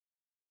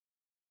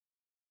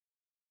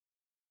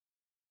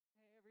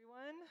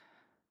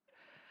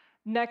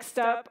Next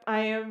up, I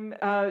am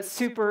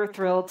super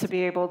thrilled to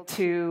be able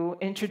to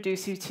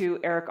introduce you to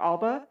Eric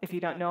Alba. If you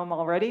don't know him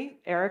already,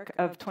 Eric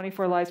of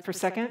 24 Lives Per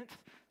Second,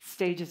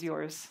 stage is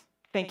yours.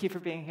 Thank you for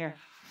being here.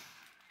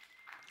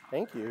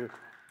 Thank you.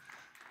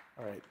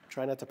 All right,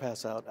 try not to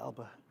pass out,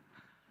 Alba.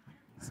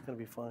 It's gonna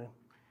be fine.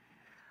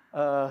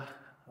 Oh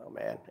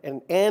man,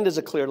 and is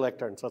a clear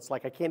lectern, so it's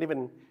like I can't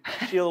even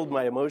shield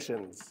my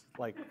emotions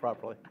like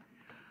properly.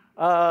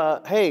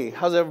 Hey,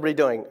 how's everybody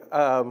doing?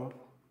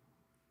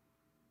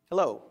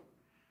 Hello,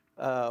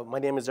 my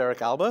name is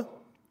Eric Alba.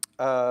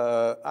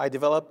 I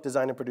develop,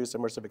 design, and produce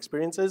immersive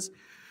experiences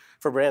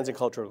for brands and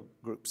cultural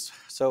groups.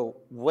 So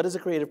what does a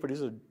creative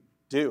producer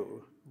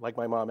do? Like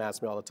my mom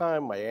asks me all the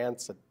time, my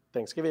aunts at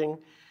Thanksgiving.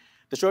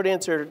 The short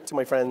answer to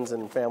my friends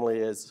and family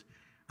is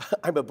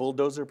I'm a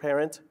bulldozer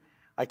parent.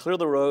 I clear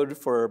the road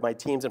for my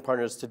teams and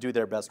partners to do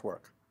their best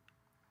work.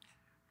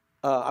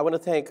 I want to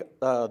thank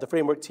the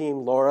Framework team,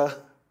 Laura,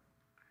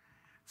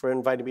 for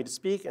inviting me to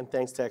speak, and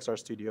thanks to XR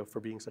Studio for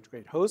being such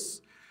great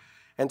hosts.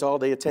 And to all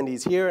the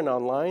attendees here and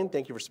online,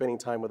 thank you for spending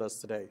time with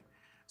us today.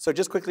 So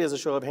just quickly as a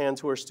show of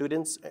hands, who are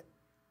students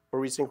or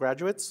recent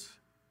graduates?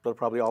 They're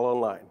probably all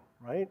online,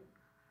 right?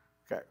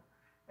 Okay.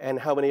 And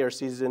how many are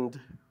seasoned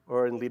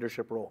or in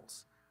leadership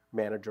roles,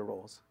 manager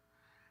roles?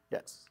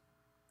 Yes,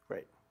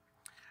 great.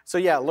 So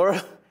yeah,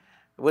 Laura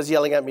was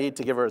yelling at me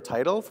to give her a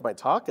title for my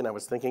talk, and I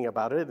was thinking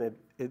about it,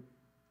 and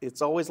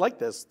it's always like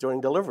this during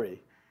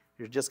delivery.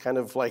 You're just kind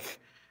of like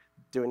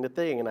doing the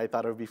thing, and I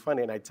thought it would be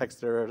funny, and I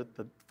texted her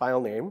the file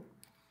name.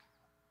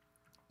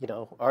 You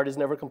know, art is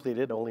never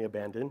completed, only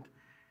abandoned.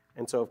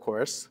 And so, of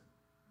course,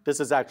 this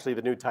is actually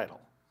the new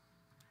title.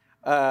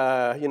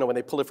 You know, when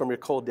they pull it from your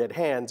cold, dead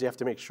hands, you have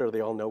to make sure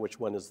they all know which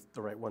one is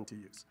the right one to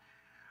use.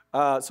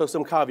 So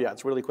some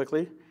caveats really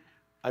quickly.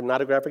 I'm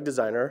not a graphic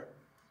designer,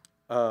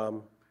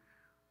 and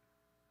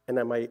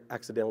I might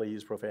accidentally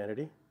use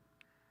profanity.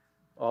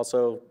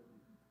 Also,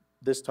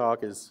 this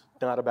talk is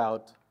not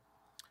about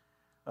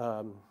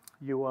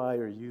UI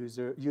or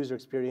user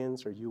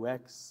experience or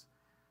UX.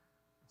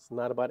 It's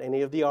not about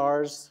any of the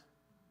R's,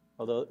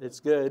 although it's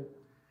good.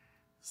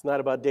 It's not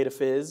about data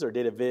phys or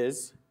data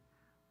viz,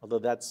 although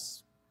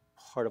that's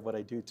part of what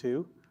I do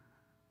too.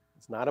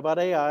 It's not about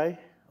AI,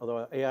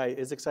 although AI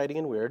is exciting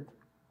and weird.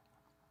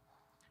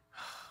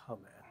 Oh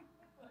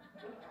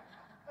man.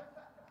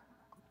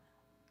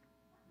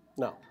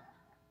 No,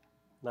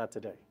 not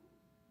today.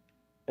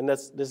 And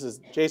this is,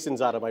 Jason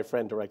Zada, my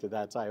friend, directed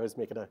that, so I always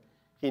make it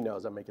he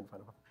knows I'm making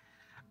fun of him.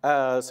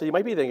 So you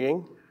might be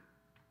thinking,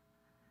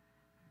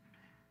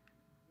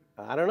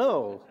 I don't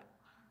know,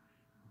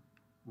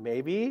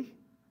 maybe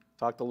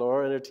talk to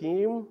Laura and her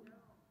team.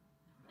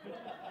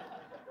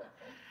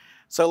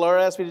 So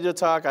Laura asked me to do a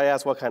talk. I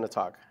asked what kind of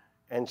talk.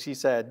 And she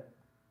said,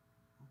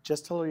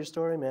 just tell her your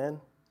story, man.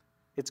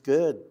 It's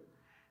good.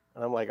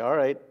 And I'm like, all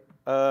right,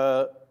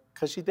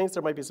 because she thinks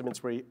there might be some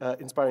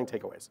inspiring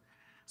takeaways.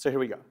 So here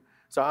we go.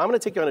 So I'm going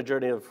to take you on a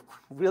journey of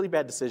really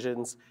bad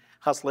decisions,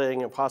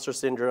 hustling, imposter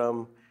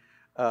syndrome,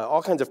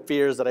 all kinds of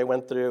fears that I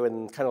went through,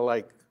 and kind of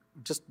like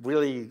just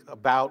really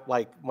about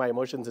like my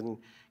emotions and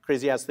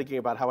crazy ass thinking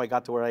about how I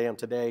got to where I am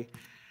today,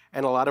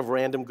 and a lot of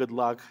random good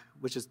luck,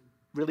 which is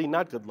really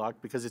not good luck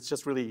because it's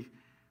just really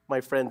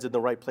my friends in the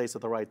right place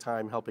at the right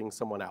time helping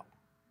someone out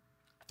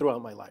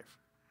throughout my life.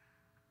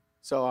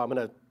 So I'm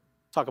going to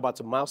talk about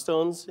some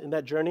milestones in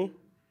that journey.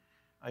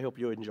 I hope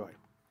you enjoy.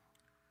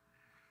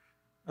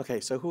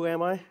 Okay, so who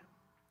am I?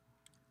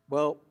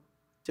 Well,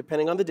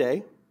 depending on the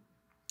day,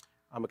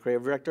 I'm a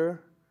creative director,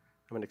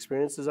 I'm an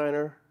experience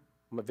designer,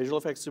 I'm a visual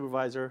effects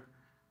supervisor,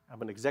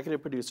 I'm an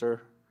executive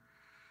producer,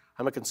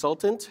 I'm a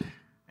consultant,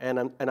 and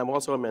I'm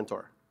also a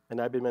mentor.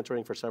 And I've been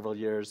mentoring for several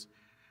years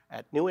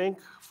at New Inc.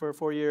 for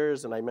 4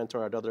 years, and I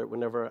mentor at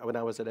when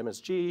I was at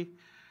MSG,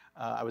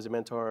 I was a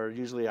mentor.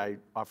 Usually I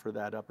offer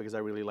that up because I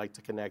really like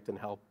to connect and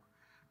help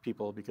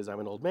people because I'm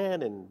an old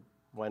man, and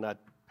why not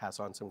pass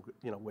on some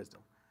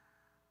wisdom.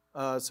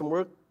 Some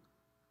work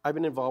I've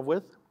been involved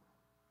with.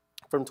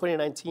 From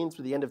 2019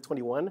 through the end of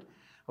 21, I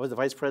was the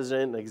vice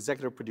president and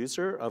executive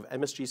producer of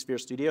MSG Sphere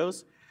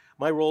Studios.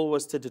 My role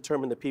was to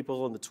determine the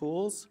people and the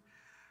tools,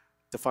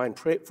 define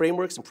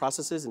frameworks and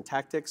processes and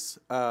tactics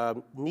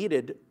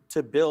needed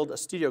to build a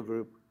studio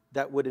group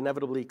that would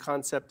inevitably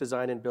concept,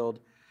 design, and build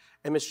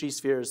MSG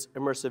Sphere's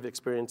immersive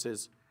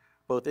experiences,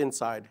 both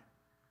inside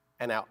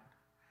and out,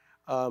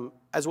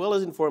 as well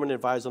as inform and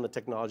advise on the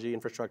technology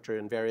infrastructure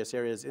in various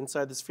areas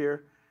inside the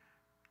Sphere.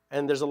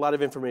 And there's a lot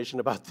of information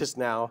about this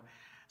now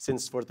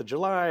since 4th of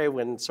July,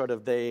 when sort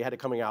of they had a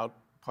coming out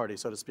party,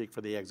 so to speak, for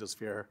the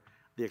Exosphere,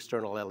 the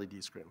external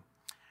LED screen.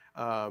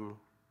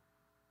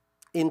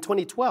 In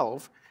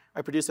 2012,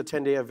 I produced a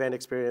 10-day event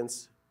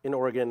experience in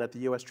Oregon at the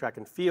US Track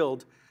and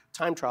Field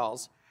time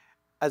trials,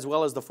 as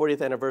well as the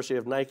 40th anniversary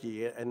of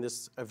Nike, and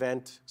this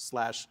event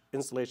 /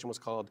 installation was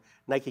called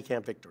Nike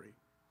Camp Victory.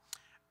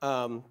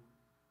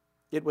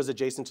 It was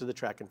adjacent to the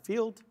track and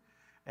field,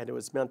 and it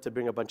was meant to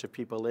bring a bunch of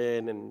people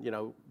in,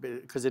 and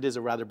because it is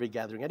a rather big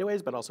gathering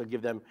anyways, but also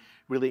give them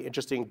really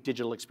interesting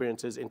digital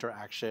experiences,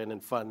 interaction,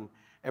 and fun.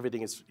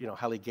 Everything is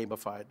highly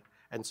gamified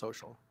and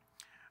social.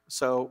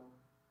 So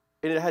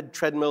it had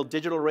treadmill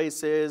digital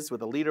races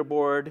with a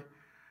leaderboard.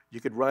 You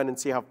could run and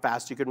see how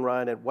fast you can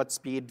run, at what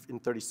speed in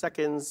 30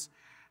 seconds.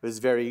 It was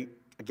very,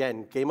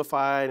 again,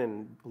 gamified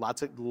and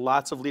lots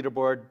of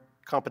leaderboard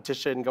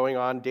competition going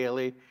on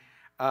daily.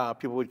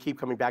 People would keep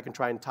coming back and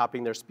trying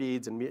topping their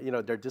speeds and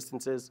their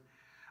distances.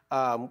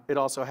 It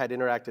also had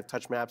interactive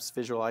touch maps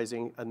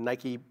visualizing a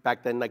Nike.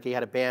 Back then, Nike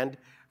had a band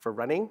for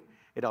running.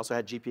 It also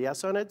had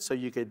GPS on it, so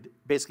you could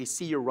basically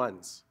see your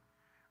runs.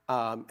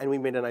 And we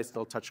made a nice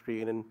little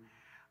touchscreen.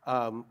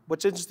 And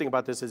what's interesting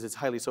about this is it's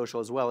highly social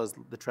as well as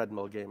the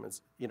treadmill game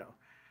is,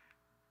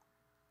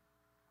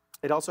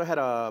 It also had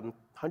a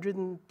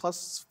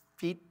 100+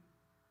 feet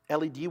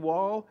LED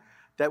wall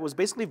that was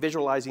basically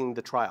visualizing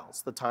the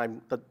trials, the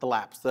time, the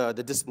laps, the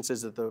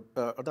distances,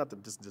 not the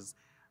distances,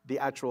 the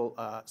actual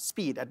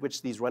speed at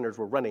which these runners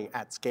were running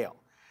at scale.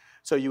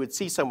 So you would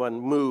see someone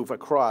move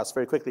across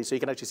very quickly, so you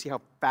can actually see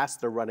how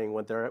fast they're running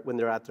when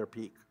they're at their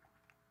peak.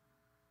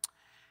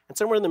 And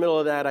somewhere in the middle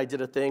of that, I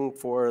did a thing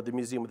for the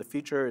Museum of the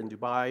Future in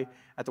Dubai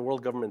at the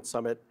World Government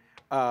Summit.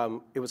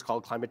 It was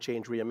called Climate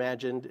Change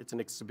Reimagined. It's an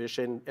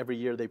exhibition. Every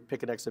year they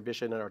pick an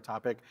exhibition on our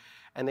topic,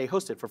 and they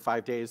host it for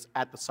 5 days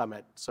at the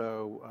summit.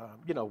 So,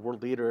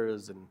 world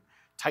leaders and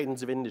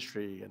titans of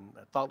industry and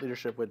thought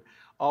leadership would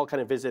all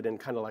kind of visit and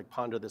kind of like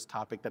ponder this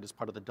topic that is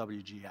part of the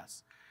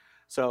WGS.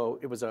 So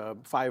it was a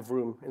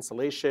 5-room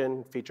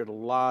installation, featured a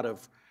lot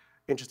of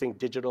interesting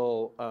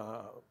digital,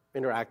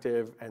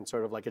 interactive, and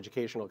sort of like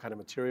educational kind of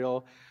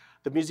material.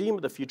 The Museum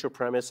of the Future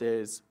premise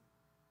is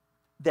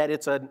that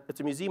it's a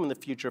museum in the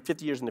future,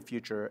 50 years in the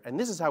future, and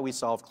this is how we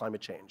solve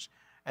climate change.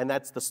 And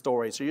that's the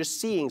story. So you're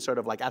seeing sort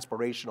of like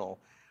aspirational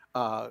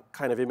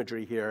kind of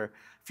imagery here,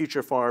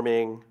 future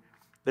farming,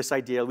 this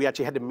idea. We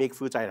actually had to make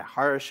foods. I had to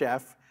hire a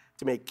chef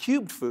to make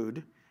cubed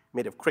food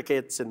made of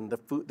crickets and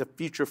the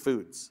future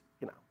foods,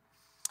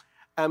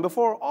 And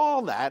before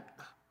all that,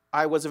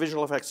 I was a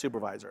visual effects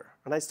supervisor,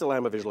 and I still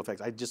am a visual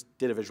effects. I just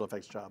did a visual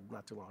effects job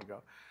not too long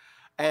ago.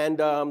 And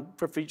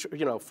for feature,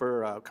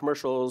 for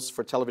commercials,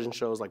 for television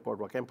shows like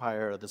Boardwalk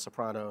Empire, The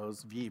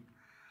Sopranos, Veep,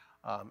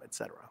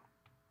 etc.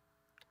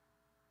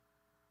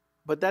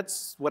 But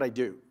that's what I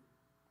do.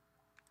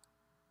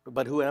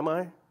 But who am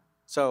I?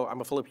 So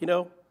I'm a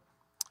Filipino.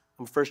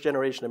 I'm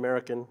first-generation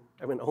American.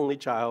 I'm an only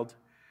child.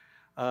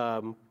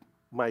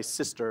 My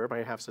sister,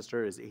 my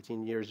half-sister, is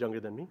 18 years younger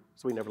than me,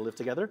 so we never lived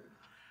together.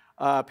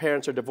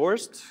 Parents are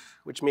divorced,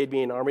 which made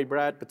me an Army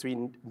brat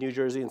between New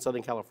Jersey and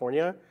Southern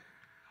California.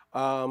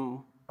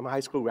 I'm a high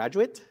school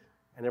graduate.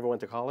 I never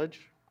went to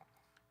college.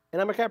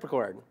 And I'm a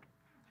Capricorn.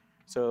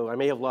 So I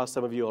may have lost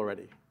some of you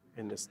already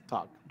in this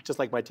talk, just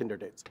like my Tinder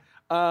dates.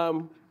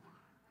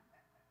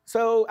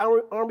 So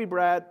Army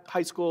brat,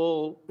 high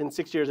school, in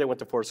 6 years I went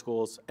to 4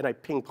 schools, and I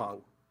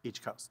ping-pong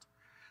each coast.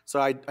 So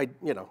I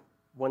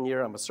one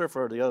year I'm a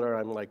surfer, the other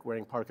I'm like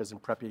wearing parkas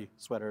and preppy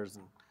sweaters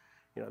and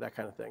that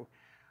kind of thing.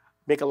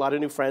 Make a lot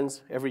of new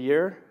friends every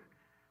year.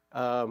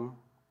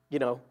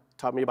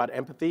 Taught me about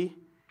empathy,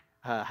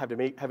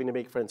 having to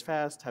make friends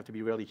fast, have to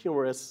be really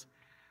humorous.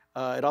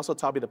 It also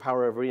taught me the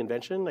power of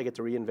reinvention. I get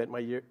to reinvent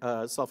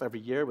myself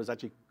every year. It was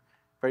actually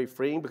very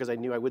freeing because I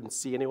knew I wouldn't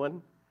see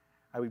anyone.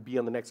 I would be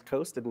on the next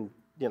coast, and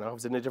I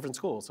was in a different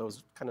school, so it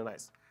was kind of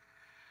nice.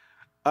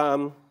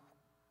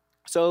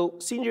 So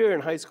senior year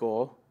in high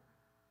school,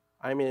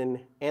 I'm in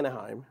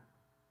Anaheim.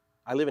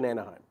 I live in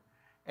Anaheim,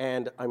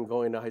 and I'm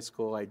going to high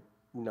school.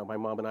 My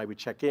mom and I would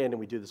check in, and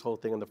we do this whole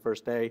thing on the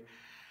first day,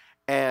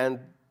 and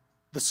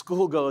the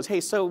school goes, "Hey,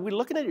 so we're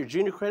looking at your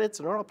junior credits,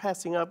 and they're all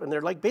passing up, and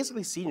they're like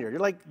basically senior. You're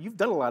like, you've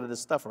done a lot of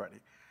this stuff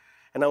already."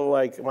 And I'm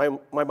like,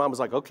 my mom was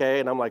like, "Okay,"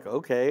 and I'm like,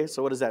 "Okay,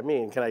 so what does that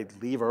mean? Can I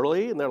leave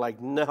early?" And they're like,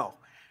 "No,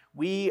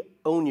 we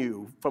own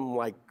you from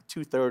like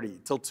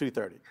 2:30 till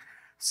 2:30.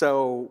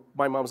 So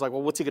my mom's like,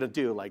 "Well, what's he gonna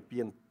do? Like be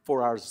in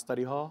 4 hours of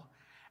study hall?"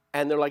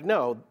 And they're like,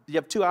 "No, you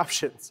have 2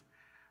 options.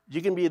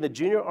 You can be in the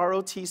junior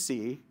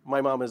ROTC."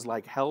 My mom is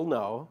like, "Hell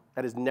no,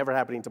 that is never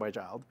happening to my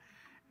child."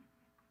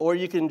 Or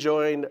you can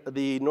join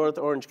the North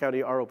Orange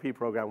County ROP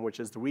program, which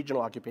is the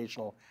Regional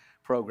Occupational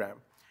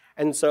Program.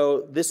 And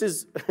so this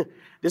is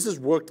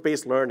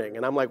work-based learning.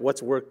 And I'm like,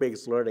 "What's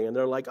work-based learning?" And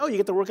they're like, "Oh, you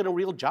get to work in a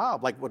real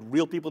job, like what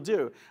real people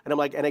do." And I'm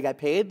like, "And I got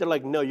paid?" They're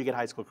like, "No, you get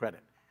high school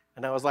credit."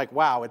 And I was like,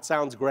 "Wow, it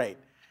sounds great."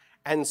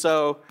 And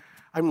so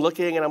I'm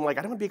looking, and I'm like,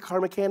 I don't want to be a car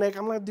mechanic.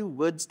 I'm going to do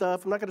wood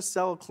stuff. I'm not going to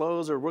sell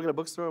clothes or work at a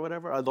bookstore or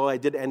whatever, although I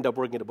did end up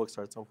working at a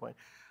bookstore at some point.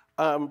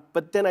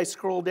 But then I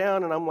scroll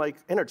down, and I'm like,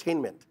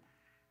 entertainment.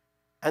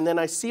 And then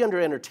I see under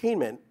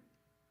entertainment,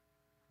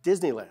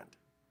 Disneyland.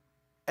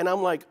 And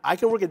I'm like, I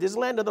can work at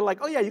Disneyland? And they're like,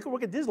 "Oh, yeah, you can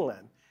work at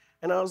Disneyland."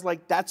 And I was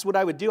like, that's what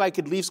I would do? I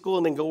could leave school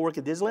and then go work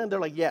at Disneyland? They're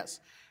like,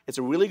 "Yes. It's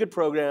a really good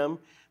program.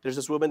 There's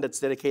this woman that's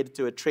dedicated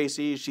to it,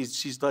 Tracy.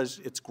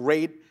 It's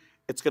great.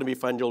 It's going to be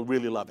fun. You'll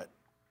really love it."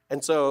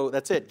 And so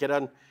that's it. Get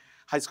on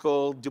high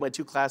school, do my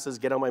 2 classes,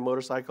 get on my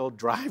motorcycle,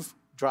 drive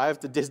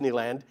to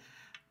Disneyland,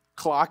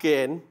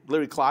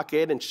 literally clock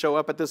in and show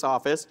up at this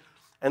office.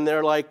 And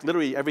they're like,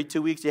 literally every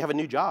 2 weeks you have a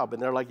new job.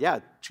 And they're like, "Yeah,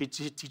 she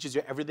teaches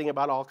you everything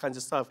about all kinds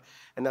of stuff."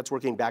 And that's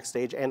working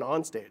backstage and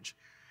on stage.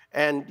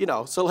 And,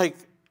 so like,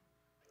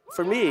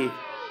 for me,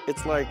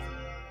 it's like,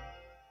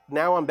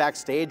 now I'm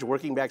backstage,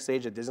 working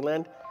backstage at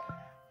Disneyland.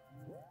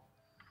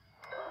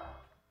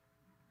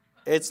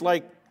 It's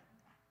like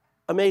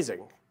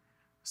amazing.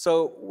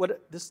 So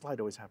this slide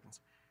always happens.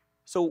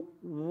 So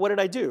what did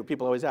I do?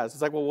 People always ask.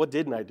 It's like, well, what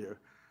didn't I do?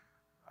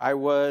 I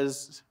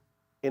was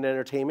in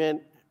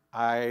entertainment.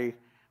 I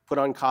put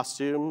on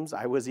costumes.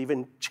 I was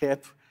even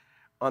Chip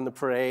on the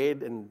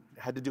parade and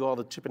had to do all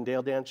the Chip and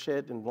Dale dance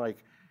shit and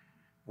like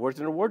worked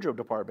in a wardrobe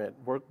department,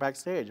 worked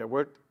backstage. I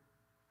worked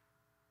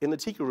in the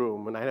tiki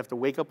room and I'd have to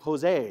wake up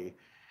Jose.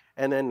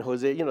 And then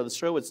Jose, the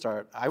show would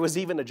start. I was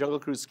even a Jungle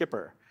Cruise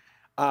skipper.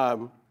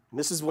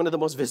 This is one of the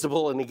most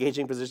visible and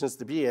engaging positions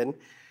to be in.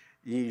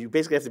 You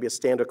basically have to be a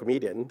stand-up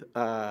comedian.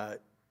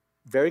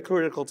 Very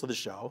critical to the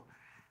show.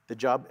 The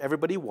job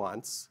everybody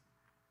wants.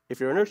 If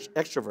you're an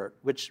extrovert,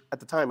 which at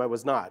the time I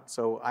was not,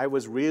 so I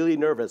was really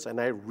nervous and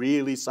I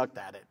really sucked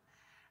at it.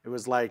 It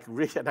was like,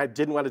 and I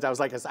didn't want to, I was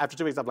like, after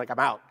 2 weeks, I'm like, I'm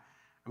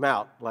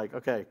out, like,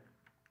 okay.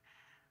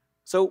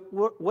 So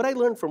what I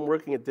learned from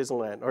working at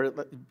Disneyland,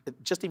 or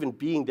just even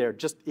being there,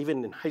 just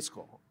even in high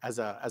school, as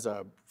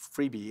a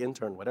freebie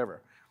intern,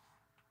 whatever,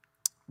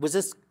 was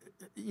this,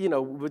 we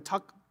would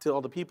talk to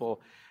all the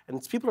people,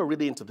 and people are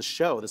really into the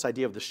show, this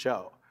idea of the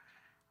show.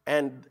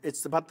 And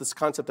it's about this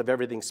concept of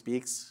everything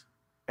speaks,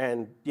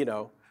 and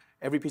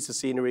every piece of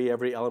scenery,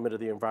 every element of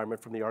the environment,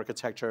 from the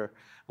architecture,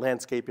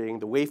 landscaping,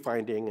 the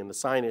wayfinding, and the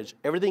signage,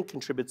 everything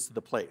contributes to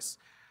the place.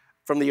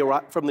 From the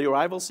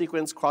arrival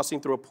sequence, crossing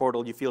through a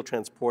portal, you feel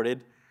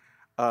transported.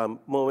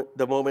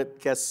 The moment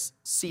guests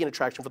see an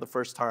attraction for the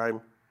first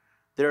time,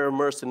 they're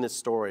immersed in this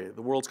story.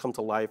 The worlds come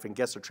to life, and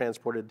guests are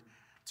transported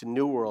to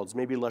new worlds,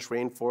 maybe lush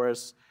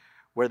rainforests,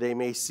 where they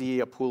may see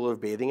a pool of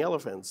bathing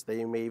elephants.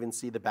 They may even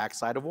see the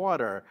backside of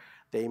water.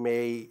 They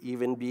may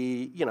even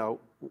be,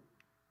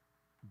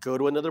 go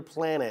to another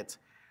planet,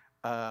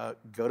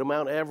 go to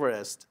Mount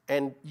Everest.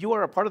 And you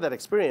are a part of that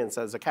experience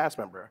as a cast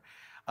member.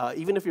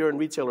 Even if you're in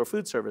retail or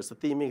food service, the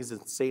theming is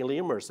insanely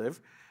immersive,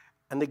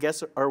 and the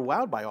guests are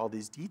wowed by all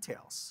these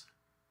details.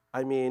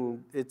 I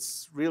mean,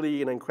 it's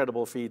really an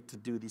incredible feat to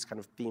do these kind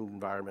of themed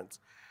environments.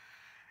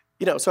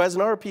 So as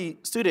an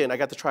RP student, I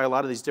got to try a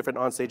lot of these different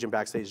onstage and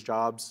backstage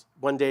jobs.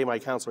 One day, my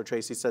counselor,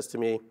 Tracy, says to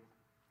me,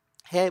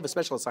 hey, I have a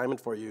special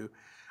assignment for you.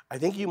 I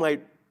think you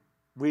might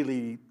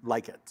really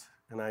like it.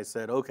 And I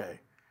said, okay,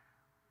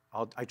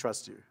 I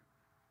trust you.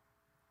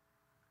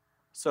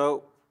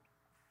 So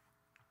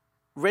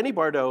Rennie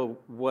Bardot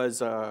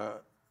was,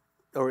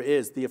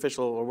 was the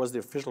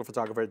official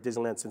photographer at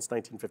Disneyland since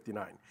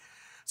 1959.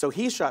 So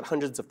he shot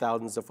hundreds of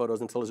thousands of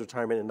photos until his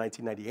retirement in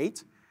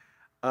 1998.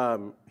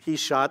 He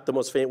shot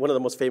one of the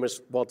most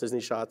famous Walt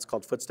Disney shots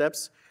called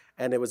Footsteps,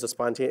 and it was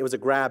a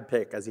grab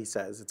pick, as he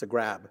says. It's a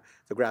grab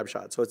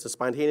shot. So it's a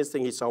spontaneous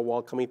thing. He saw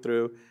Walt coming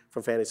through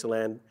from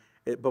Fantasyland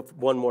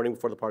one morning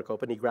before the park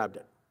opened. He grabbed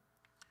it.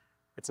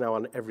 It's now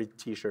on every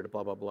T-shirt,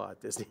 blah, blah, blah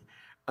at Disney.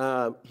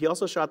 He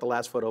also shot the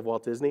last photo of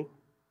Walt Disney.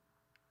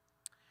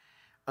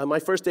 My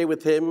first day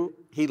with him,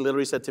 he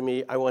literally said to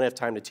me, I won't have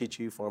time to teach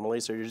you formally,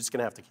 so you're just going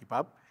to have to keep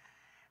up,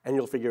 and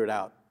you'll figure it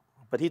out.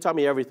 But he taught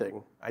me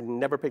everything. I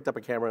never picked up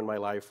a camera in my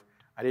life.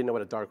 I didn't know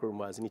what a darkroom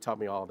was, and he taught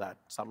me all of that.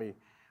 He taught me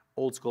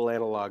old school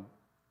analog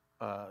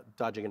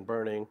dodging and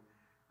burning,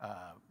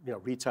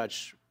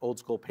 retouch, old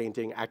school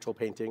painting, actual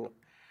painting.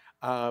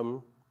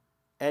 And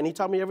he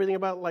taught me everything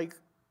about like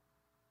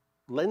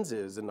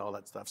lenses and all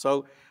that stuff.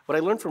 So what I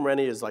learned from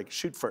Rennie is like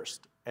shoot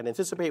first and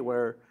anticipate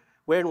where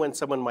and when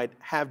someone might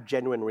have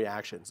genuine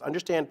reactions.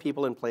 Understand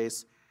people in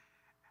place,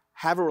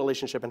 have a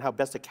relationship, and how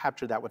best to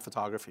capture that with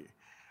photography.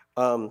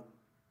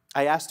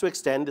 I asked to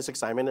extend this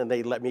assignment, and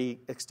they let me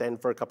extend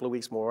for a couple of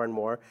weeks more and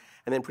more.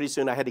 And then pretty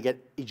soon I had to get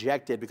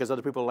ejected because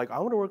other people were like, I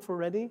want to work for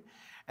Rennie.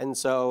 And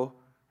so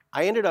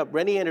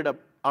Rennie ended up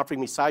offering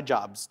me side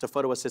jobs to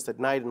photo assist at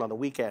night and on the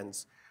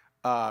weekends,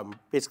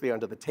 basically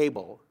under the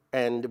table.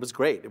 And it was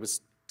great. It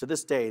was, to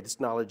this day, this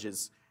knowledge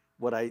is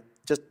what I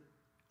just,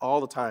 all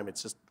the time,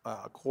 it's just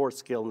a core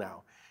skill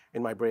now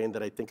in my brain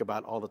that I think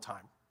about all the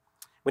time.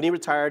 When he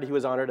retired, he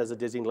was honored as a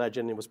Disney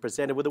legend and was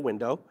presented with a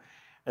window.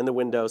 And the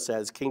window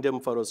says, Kingdom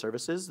Photo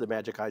Services, the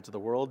magic eye to the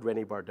world,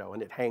 Rennie Bardot.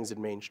 And it hangs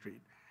in Main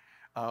Street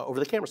over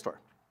the camera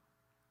store.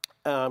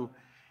 In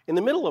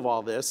the middle of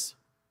all this,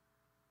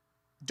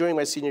 during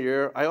my senior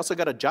year, I also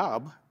got a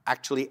job,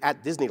 actually,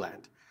 at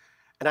Disneyland.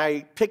 And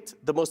I picked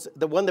the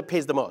one that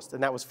pays the most,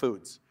 and that was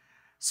foods.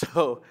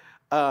 So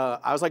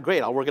I was like,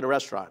 great, I'll work in a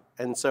restaurant.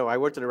 And so I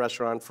worked in a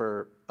restaurant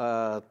for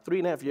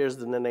 3.5 years,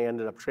 and then I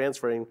ended up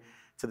transferring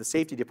to the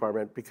safety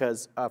department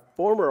because a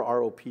former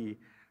ROP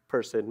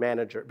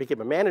manager,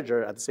 became a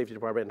manager at the safety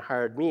department and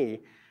hired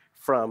me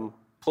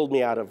pulled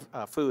me out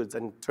of foods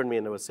and turned me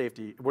into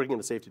working in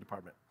the safety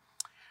department.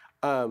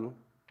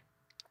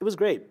 It was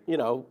great,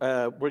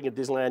 working at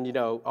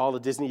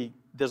Disneyland,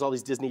 there's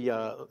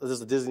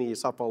a Disney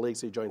softball league,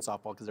 so you join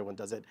softball because everyone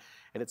does it.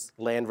 And it's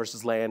land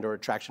versus land or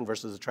attraction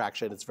versus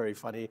attraction. It's very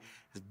funny.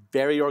 It's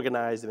very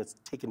organized, and it's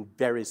taken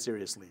very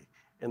seriously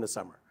in the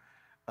summer.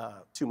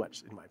 Too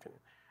much, in my opinion.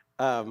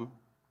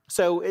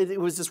 So it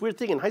was this weird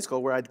thing in high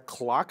school where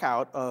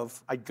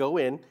I'd go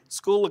in,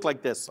 school looked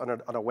like this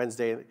on a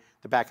Wednesday,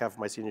 the back half of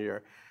my senior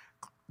year,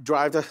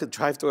 drive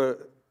to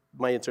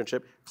my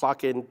internship,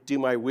 clock in, do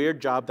my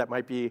weird job that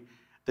might be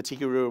the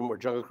Tiki Room or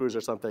Jungle Cruise or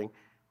something,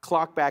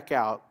 clock back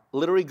out,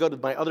 literally go to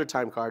my other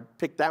time card,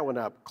 pick that one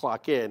up,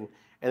 clock in,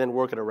 and then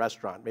work at a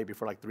restaurant maybe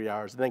for like 3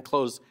 hours, and then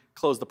close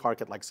the park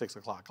at like 6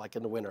 o'clock, like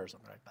in the winter or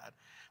something like that.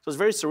 So it was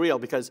very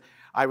surreal because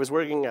I was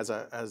working as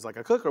like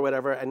a cook or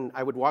whatever, and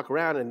I would walk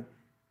around and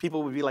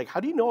people would be like,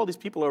 how do you know all these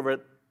people over at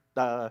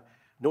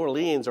New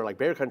Orleans or like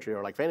Bear Country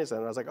or like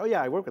Fantasyland? And I was like, oh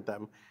yeah, I work with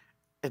them.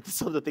 It's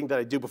sort of the thing that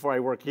I do before I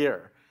work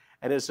here.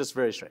 And it's just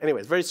very strange.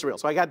 Anyways, very surreal.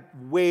 So I got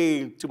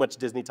way too much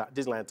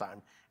Disneyland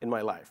time in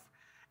my life.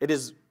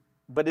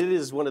 But it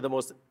is one of the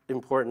most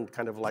important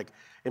kind of like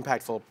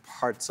impactful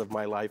parts of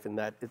my life in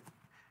that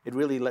it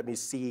really let me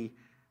see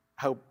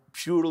how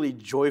purely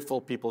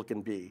joyful people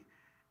can be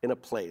in a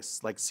place,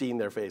 like seeing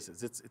their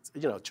faces. It's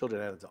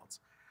children and adults.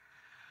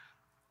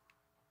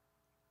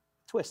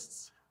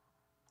 Twists.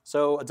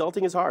 So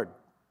adulting is hard.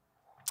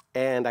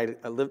 And I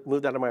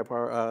moved out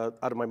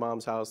of my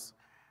mom's house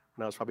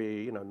when I was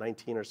probably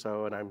 19 or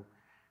so, and I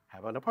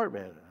have an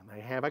apartment, and I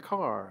have a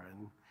car,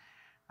 and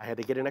I had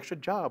to get an extra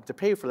job to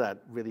pay for that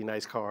really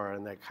nice car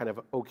and that kind of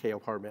okay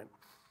apartment.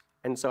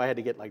 And so I had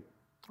to get like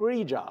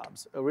 3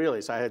 jobs, really.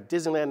 So I had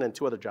Disneyland and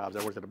 2 other jobs.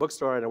 I worked at a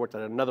bookstore, and I worked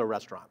at another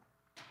restaurant.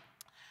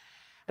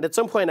 And at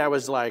some point, I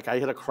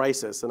hit a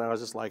crisis, and I was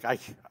just like,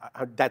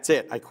 that's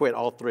it. I quit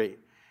all 3.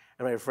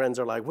 And my friends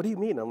are like, what do you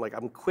mean? I'm like,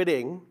 I'm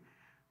quitting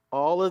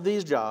all of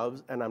these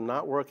jobs, and I'm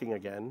not working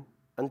again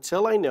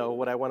until I know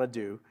what I want to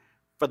do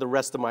for the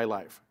rest of my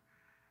life,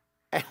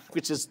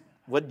 which is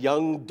what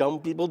young, dumb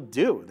people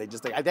do. They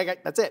just think,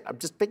 that's it. I'm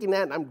just picking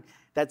that, and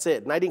that's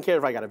it. And I didn't care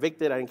if I got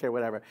evicted. I didn't care,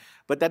 whatever.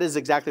 But that is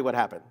exactly what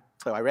happened.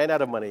 So I ran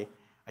out of money.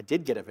 I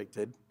did get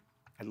evicted.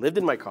 I lived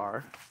in my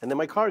car, and then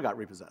my car got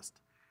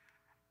repossessed.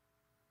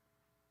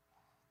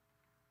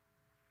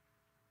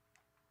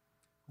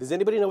 Does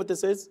anybody know what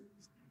this is?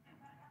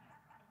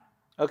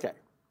 Okay.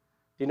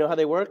 Do you know how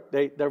they work?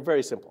 They're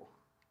very simple.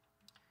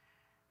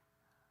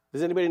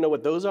 Does anybody know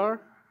what those are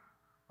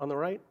on the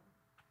right?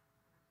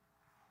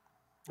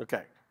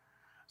 Okay.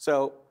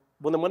 So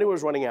when the money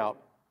was running out,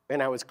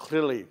 and I was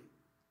clearly,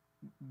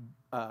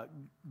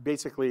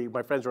 basically,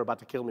 my friends were about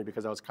to kill me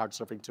because I was couch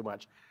surfing too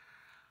much.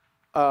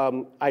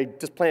 I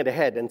just planned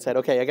ahead and said,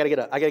 okay, I gotta get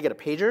a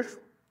pager.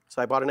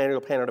 So I bought an annual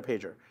plan on a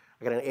pager.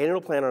 I got an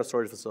annual plan on a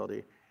storage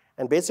facility.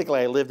 And basically,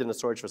 I lived in a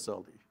storage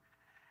facility.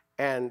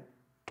 And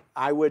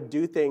I would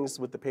do things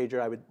with the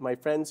pager. My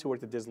friends who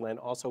worked at Disneyland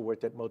also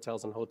worked at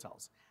motels and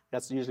hotels.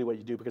 That's usually what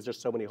you do because there's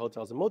so many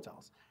hotels and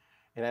motels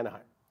in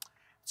Anaheim.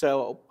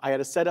 So I had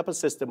to set up a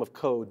system of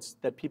codes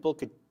that people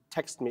could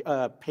page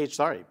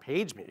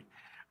me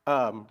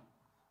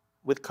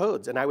with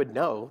codes. And I would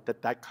know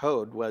that that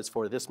code was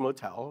for this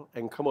motel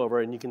and come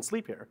over and you can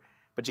sleep here.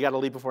 But you got to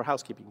leave before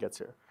housekeeping gets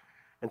here.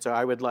 And so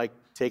I would like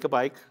take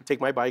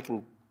my bike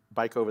and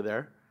bike over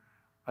there.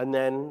 And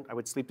then I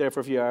would sleep there for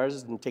a few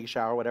hours and take a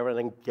shower, whatever, and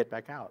then get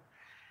back out.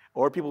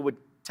 Or people would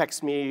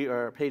text me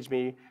or page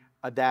me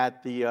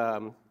that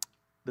the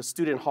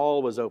student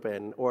hall was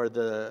open or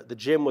the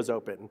gym was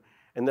open,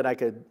 and that I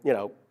could,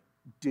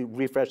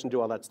 refresh and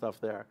do all that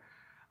stuff there.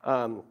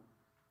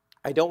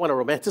 I don't want to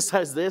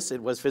romanticize this.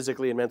 It was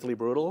physically and mentally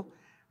brutal.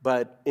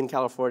 But in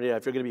California,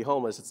 if you're going to be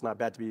homeless, it's not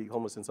bad to be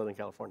homeless in Southern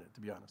California, to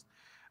be honest.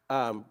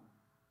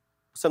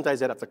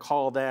 Sometimes I'd have to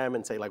call them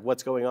and say, like,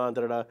 what's going on,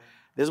 da-da-da.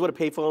 This is what a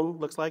payphone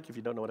looks like, if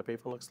you don't know what a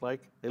payphone looks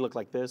like. They look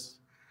like this.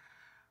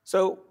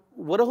 So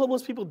what do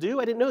homeless people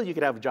do? I didn't know you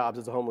could have jobs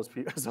as a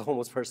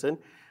homeless person.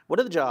 One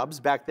of the jobs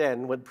back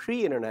then, when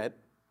pre-internet,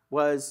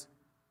 was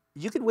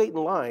you could wait in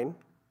line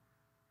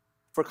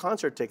for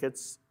concert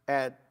tickets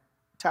at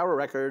Tower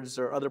Records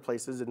or other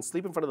places and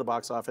sleep in front of the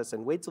box office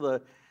and wait till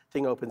the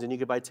thing opens and you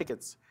could buy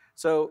tickets.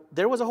 So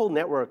there was a whole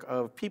network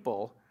of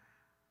people,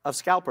 of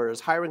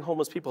scalpers, hiring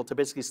homeless people to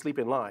basically sleep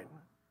in line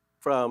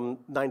from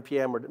 9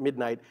 p.m. or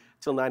midnight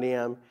till 9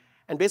 a.m.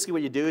 And basically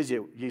what you do is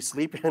you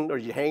sleep in or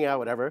you hang out,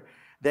 whatever.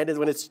 Then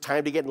when it's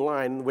time to get in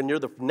line, when you're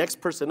the next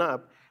person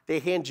up, they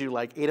hand you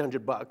like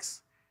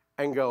 $800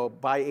 and go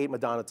buy 8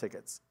 Madonna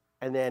tickets.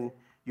 And then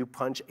you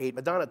punch 8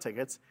 Madonna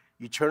tickets,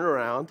 you turn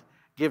around,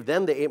 give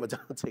them the 8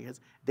 Madonna tickets,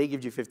 they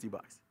give you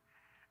 $50.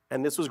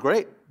 And this was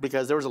great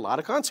because there was a lot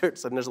of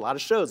concerts and there's a lot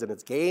of shows and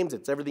it's games,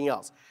 it's everything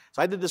else.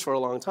 So I did this for a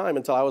long time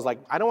until I was like,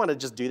 I don't want to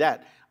just do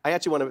that. I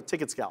actually want to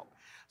ticket scalp.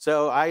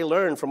 So I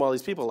learned from all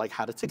these people like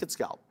how to ticket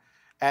scalp.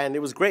 And it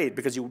was great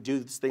because you do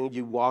this thing,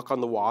 you walk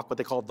on the walk, what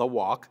they call the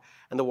walk.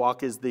 And the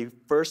walk is the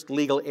first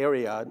legal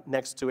area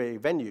next to a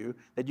venue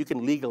that you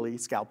can legally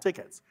scalp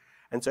tickets.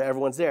 And so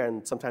everyone's there,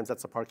 and sometimes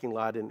that's a parking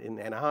lot in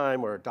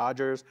Anaheim or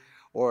Dodgers,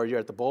 or you're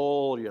at the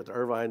Bowl, or you're at the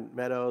Irvine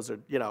Meadows, or,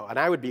 and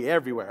I would be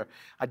everywhere.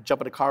 I'd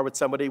jump in a car with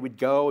somebody, we'd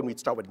go, and we'd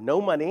start with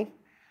no money,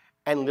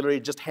 and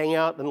literally just hang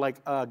out and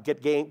like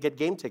get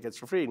game tickets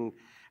for free.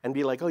 and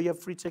be like, oh, you have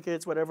free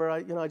tickets, whatever,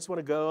 I just want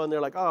to go. And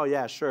they're like, oh,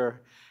 yeah,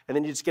 sure. And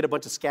then you just get a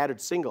bunch of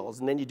scattered singles.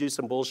 And then you do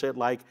some bullshit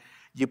like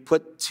you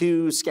put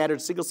two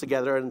scattered singles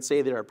together and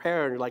say they're a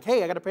pair. And you're like,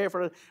 hey, I got a pair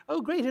for,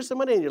 oh, great, here's some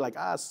money. And you're like,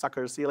 ah,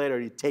 sucker, see you later.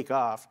 You take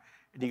off,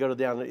 and you go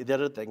down the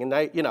other thing. And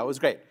it was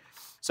great.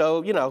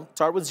 So,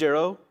 start with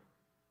zero,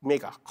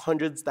 make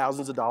hundreds,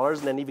 thousands of dollars,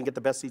 and then even get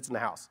the best seats in the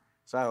house.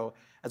 So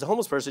as a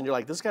homeless person, you're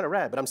like, this is kind of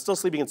rad, but I'm still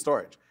sleeping in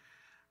storage.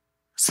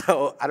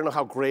 So I don't know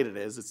how great it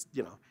is. It's,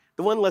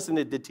 the one lesson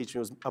it did teach me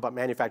was about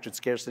manufactured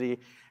scarcity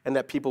and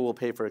that people will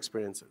pay for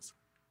experiences.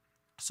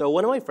 So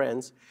one of my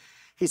friends,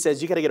 he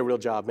says, you got to get a real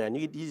job, man.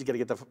 You just got to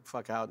get the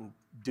fuck out and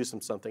do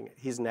something.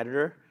 He's an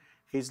editor.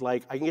 He's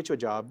like, I can get you a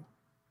job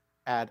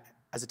as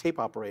a tape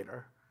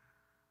operator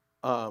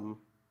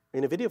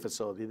in a video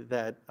facility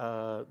that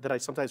I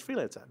sometimes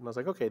freelance at. And I was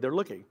like, okay, they're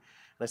looking.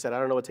 And I said, I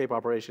don't know what tape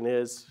operation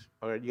is,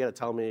 or you got to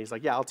tell me. He's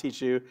like, yeah, I'll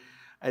teach you.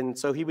 And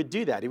so he would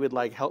do that. He would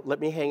like let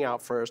me hang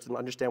out first and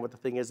understand what the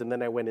thing is, and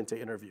then I went into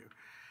interview.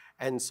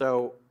 And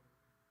so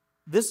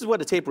this is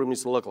what a tape room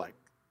used to look like.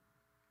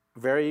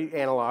 Very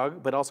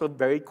analog, but also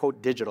very,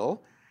 quote,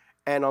 digital.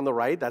 And on the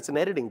right, that's an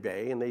editing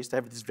bay. And they used to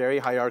have this very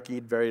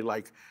hierarchied, very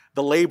like,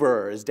 the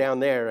laborer is down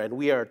there, and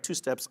we are 2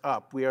 steps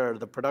up. We are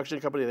the production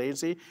company, the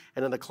agency,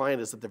 and then the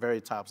client is at the very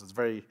top. So it's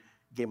very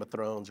Game of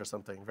Thrones or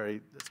something.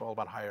 It's all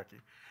about hierarchy.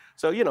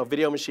 So,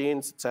 video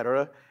machines, et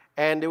cetera.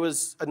 And it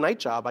was a night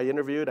job. I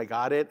interviewed, I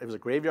got it. It was a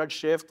graveyard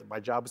shift. My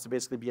job was to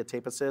basically be a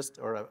tape assist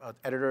or an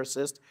editor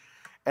assist.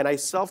 And I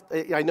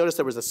noticed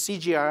there was a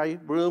CGI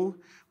room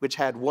which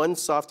had one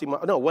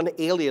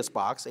alias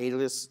box.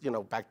 Alias,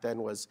 back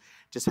then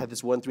just had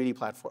this one 3D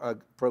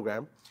platform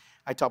program.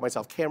 I taught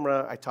myself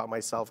camera. I taught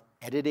myself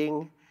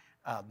editing,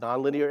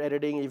 nonlinear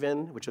editing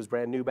even, which was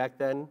brand new back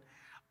then.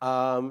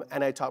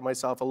 And I taught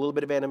myself a little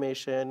bit of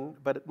animation,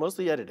 but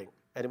mostly editing.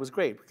 And it was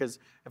great because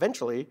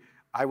eventually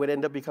I would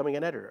end up becoming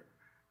an editor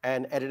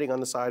and editing on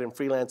the side and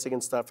freelancing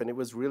and stuff. And it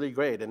was really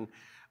great. And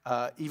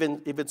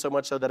even so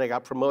much so that I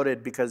got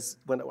promoted because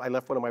when I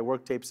left one of my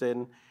work tapes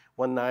in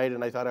one night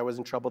and I thought I was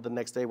in trouble the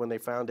next day when they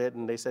found it,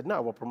 and they said,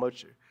 no, we'll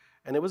promote you.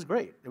 And it was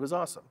great. It was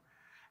awesome.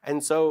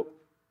 And so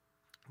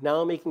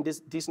now I'm making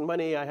decent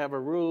money. I have a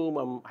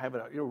room. I have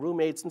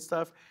roommates and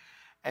stuff.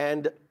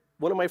 And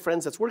one of my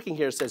friends that's working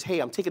here says, hey,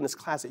 I'm taking this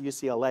class at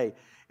UCLA.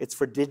 It's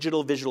for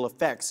digital visual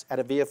effects at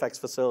a VFX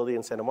facility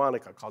in Santa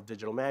Monica called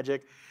Digital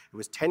Magic. It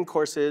was 10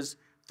 courses,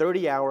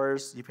 30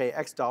 hours. You pay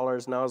X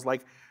dollars. And I was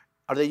like,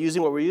 are they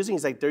using what we're using?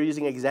 He's like, they're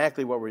using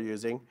exactly what we're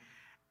using,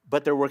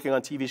 but they're working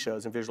on TV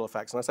shows and visual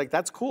effects. And I was like,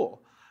 that's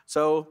cool.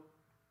 So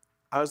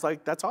I was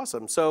like, that's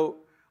awesome. So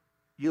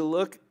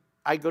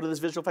I go to this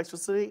visual effects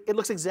facility. It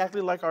looks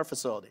exactly like our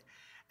facility.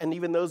 And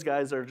even those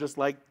guys are just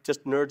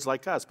nerds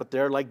like us, but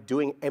they're like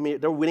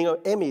they're winning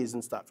Emmys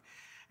and stuff.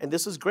 And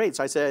this is great.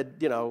 So I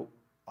said,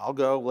 I'll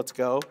go, let's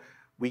go.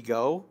 We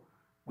go.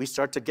 We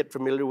start to get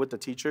familiar with the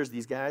teachers,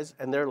 these guys,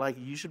 and they're like,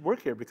 you should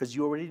work here because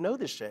you already know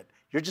this shit.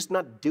 You're just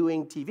not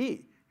doing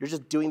TV. You're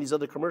just doing these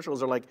other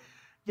commercials or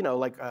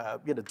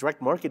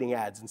direct marketing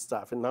ads and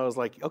stuff. And I was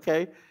like,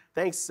 okay,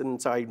 thanks.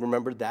 And so I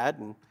remembered that,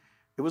 and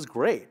it was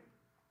great.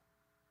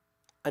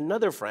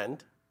 Another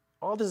friend,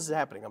 all this is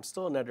happening. I'm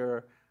still an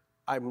editor.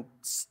 I'm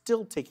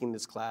still taking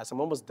this class. I'm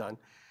almost done.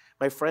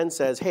 My friend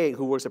says, hey,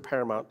 who works at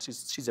Paramount,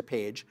 she's a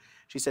page.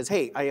 She says,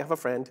 hey, I have a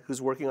friend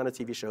who's working on a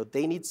TV show.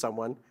 They need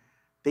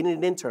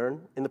an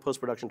intern in the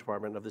post-production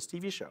department of this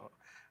TV show.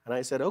 And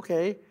I said,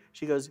 okay.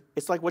 She goes,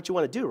 it's like what you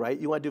want to do, right?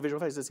 You want to do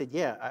visual effects? I said,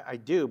 yeah, I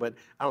do, but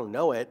I don't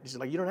know it. She's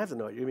like, you don't have to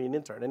know it. You're going to be an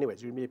intern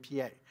anyways. You're going to be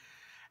a PA.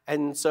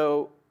 And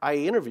so I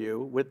interview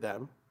with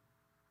them,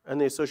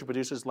 and the associate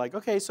producer's like,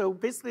 okay, so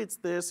basically it's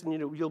this, and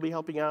you'll be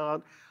helping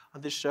out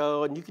on this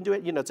show, and you can do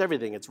it. It's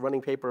everything. It's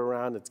running paper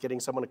around. It's getting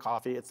someone a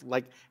coffee.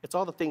 It's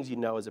all the things you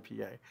know as a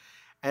PA.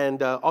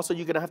 And also,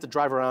 you're going to have to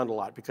drive around a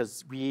lot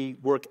because we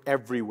work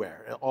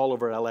everywhere, all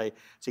over LA.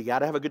 So you got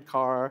to have a good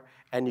car,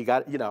 and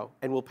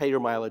and we'll pay your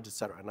mileage, et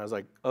cetera. And I was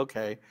like,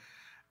 okay.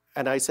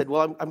 And I said,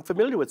 well, I'm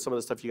familiar with some of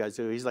the stuff you guys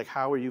do. He's like,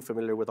 how are you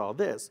familiar with all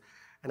this?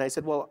 And I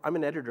said, well, I'm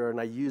an editor, and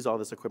I use all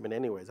this equipment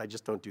anyways. I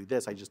just don't do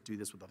this. I just do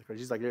this with other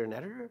creators. He's like, you're an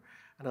editor?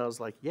 And I was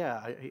like,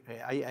 yeah,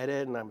 I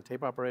edit, and I'm a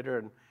tape operator.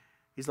 And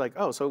he's like,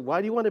 oh, so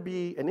why do you want to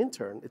be an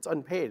intern? It's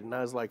unpaid. And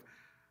I was like,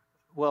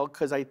 well,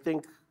 because I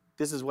think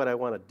this is what I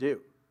want to do.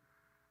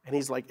 And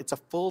he's like, it's a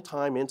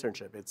full-time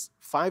internship. It's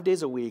 5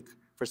 days a week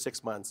for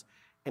 6 months,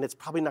 and it's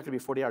probably not going to be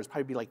 40 hours. It's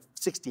probably be like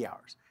 60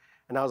 hours.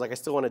 And I was like, I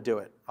still want to do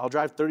it. I'll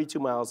drive 32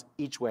 miles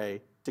each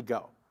way to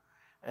go.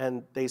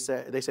 And they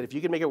said, if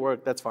you can make it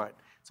work, that's fine.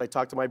 So I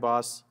talked to my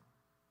boss,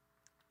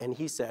 and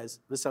he says,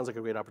 this sounds like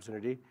a great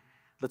opportunity.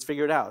 Let's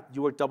figure it out.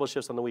 You work double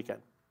shifts on the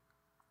weekend.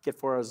 Get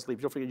 4 hours of sleep.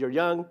 You're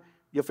young.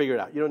 You'll figure it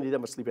out. You don't need that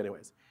much sleep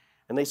anyways.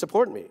 And they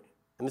support me.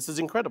 And this is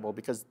incredible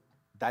because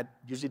that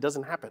usually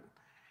doesn't happen.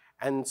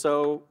 And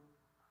so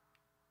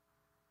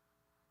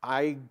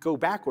I go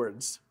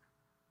backwards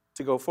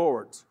to go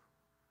forwards,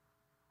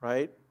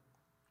 right?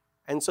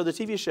 And so the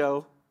TV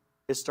show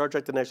is Star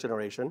Trek: The Next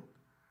Generation.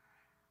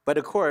 But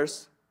of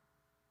course,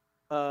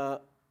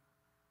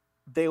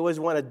 they always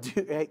want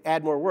to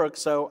add more work,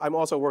 so I'm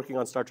also working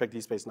on Star Trek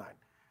Deep Space Nine.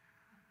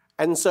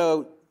 And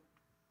so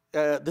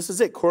this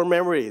is it, core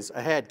memories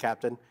ahead,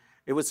 Captain.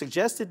 It was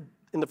suggested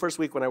in the first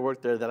week when I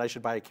worked there that I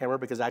should buy a camera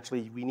because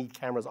actually we need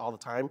cameras all the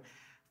time.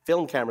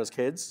 Film cameras,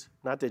 kids,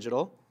 not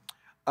digital.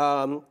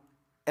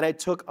 And I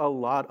took a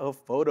lot of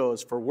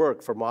photos for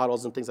work, for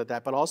models and things like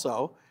that, but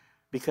also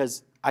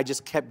because I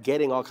just kept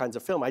getting all kinds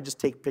of film. I just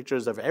take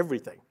pictures of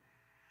everything.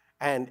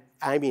 And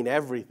I mean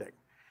everything.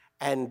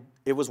 And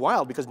it was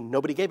wild because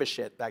nobody gave a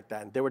shit back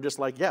then. They were just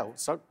like, yeah,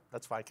 so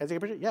that's fine. Can I take a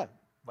picture? Yeah.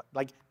 But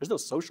like, there's no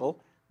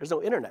social, there's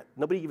no internet.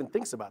 Nobody even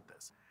thinks about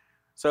this.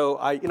 So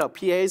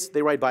PAs,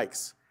 they ride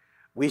bikes.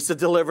 We used to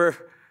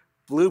deliver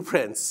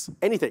blueprints,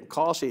 anything,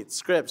 call sheets,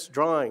 scripts,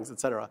 drawings,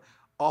 etc.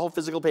 All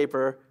physical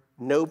paper,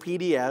 no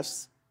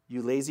PDFs,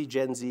 you lazy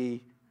Gen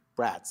Z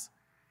brats.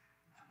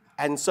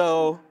 And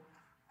so,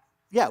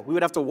 yeah, we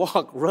would have to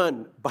walk,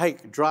 run,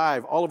 bike,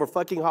 drive all over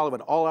fucking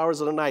Hollywood, all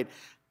hours of the night,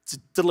 to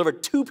deliver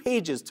 2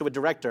 pages to a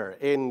director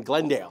in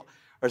Glendale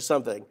or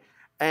something.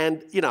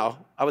 And,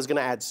 I was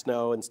gonna add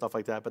snow and stuff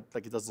like that, but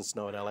like it doesn't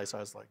snow in LA, so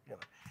I was like,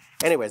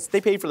 Anyways, they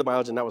paid for the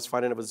mileage and that was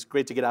fun, and it was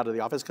great to get out of the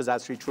office because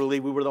actually,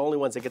 truly, we were the only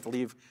ones that get to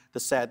leave the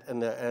set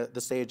and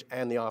the stage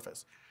and the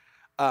office.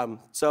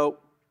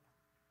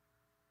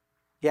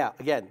 Yeah,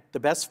 again, the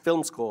best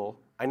film school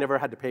I never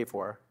had to pay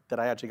for that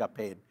I actually got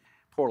paid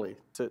poorly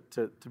to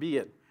be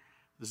in.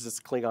 This is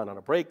Klingon on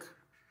a break.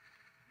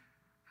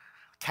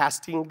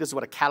 Casting, this is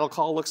what a cattle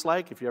call looks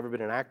like if you've ever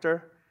been an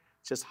actor.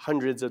 It's just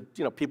hundreds of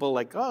people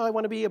like, oh, I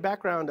want to be a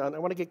background, I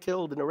want to get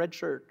killed in a red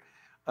shirt.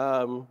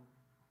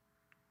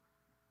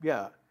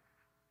 Yeah.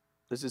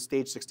 This is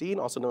stage 16,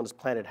 also known as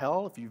Planet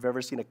Hell. If you've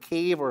ever seen a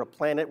cave or a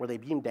planet where they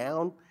beam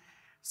down,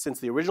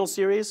 since the original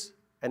series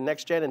and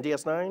Next Gen and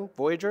DS9,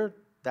 Voyager,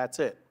 that's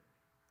it.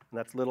 And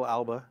that's little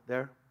Alba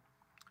there.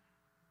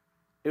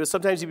 It was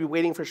sometimes you'd be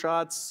waiting for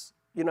shots,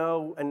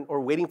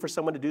 or waiting for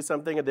someone to do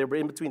something, and they were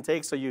in between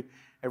takes, so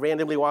I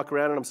randomly walk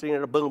around and I'm sitting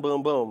there, boom,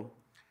 boom, boom.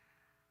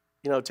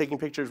 Taking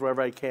pictures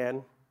wherever I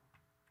can.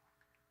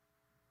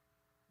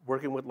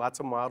 Working with lots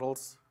of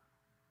models.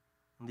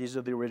 And these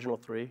are the original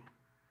 3.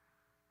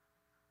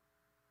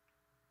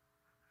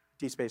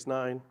 Deep Space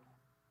Nine.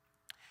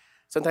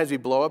 Sometimes we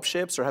blow up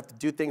ships or have to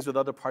do things with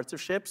other parts of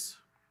ships,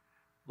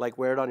 like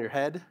wear it on your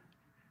head.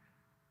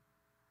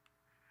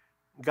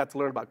 Got to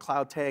learn about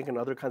cloud tank and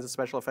other kinds of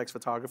special effects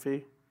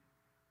photography.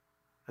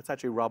 That's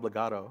actually Rob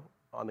Legato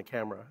on the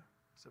camera.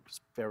 He's a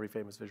very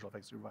famous visual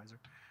effects supervisor.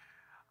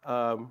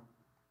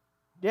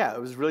 Yeah,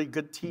 it was a really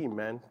good team,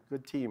 man.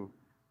 Good team.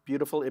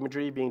 Beautiful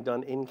imagery being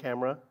done in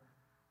camera.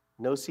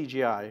 No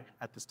CGI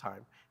at this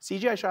time.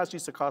 CGI shots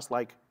used to cost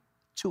like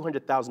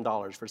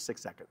 $200,000 for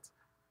 6 seconds.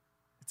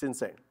 It's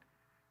insane.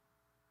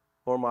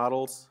 More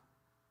models.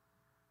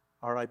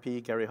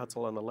 RIP, Gary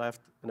Hutzel on the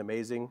left, an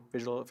amazing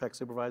visual effects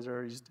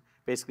supervisor. He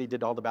basically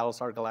did all the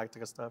Battlestar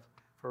Galactica stuff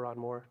for Ron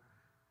Moore.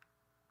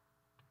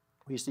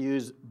 We used to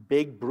use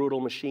big, brutal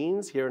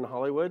machines here in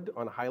Hollywood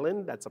on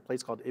Highland. That's a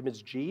place called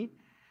Image G.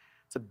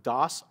 It's a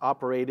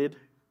DOS-operated,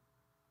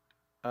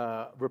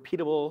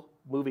 repeatable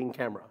moving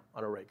camera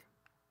on a rig.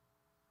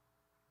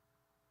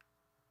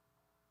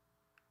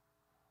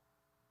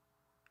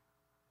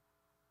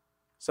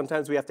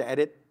 Sometimes we have to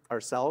edit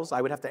ourselves.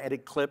 I would have to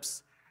edit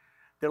clips.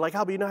 They're like,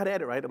 Alba, you know how to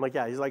edit, right? I'm like,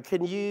 yeah. He's like,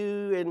 can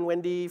you and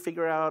Wendy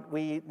figure out,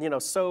 I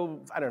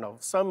don't know,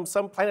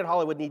 some Planet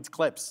Hollywood needs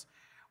clips.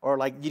 Or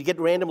like, you get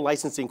random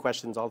licensing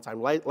questions all the time,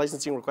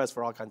 licensing requests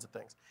for all kinds of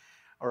things.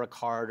 Or a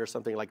card or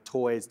something like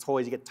toys,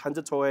 you get tons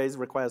of toys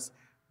requests,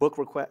 book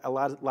requests,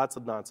 lots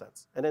of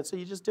nonsense. And then so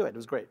you just do it, it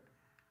was great.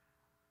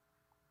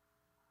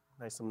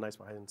 Some nice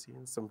behind the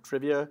scenes, some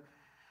trivia.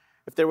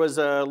 If there was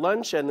a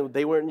lunch and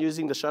they weren't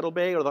using the shuttle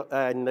bay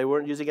and they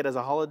weren't using it as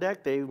a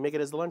holodeck, they make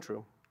it as the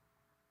lunchroom.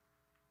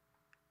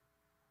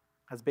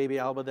 Has baby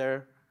Alba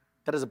there.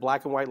 That is a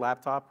black and white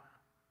laptop.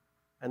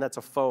 And that's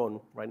a phone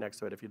right next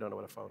to it if you don't know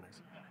what a phone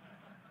is.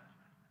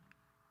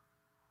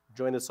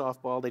 Joined the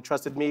softball. They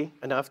trusted me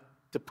enough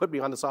to put me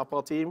on the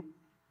softball team,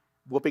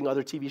 whooping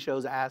other TV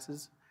shows'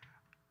 asses.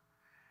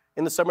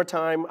 In the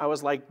summertime, I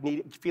was like,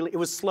 it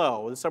was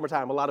slow. In the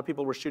summertime, a lot of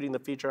people were shooting the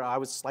feature. I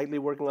was slightly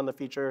working on the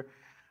feature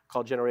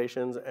called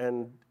Generations.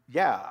 And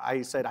yeah,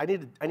 I said, I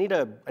need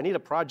a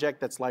project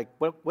that's like,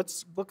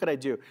 what could I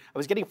do? I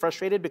was getting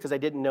frustrated because I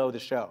didn't know the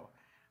show.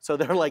 So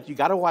they're like, you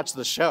gotta watch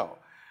the show,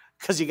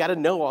 because you gotta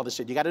know all the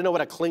shit. You gotta know what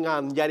a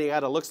Klingon yada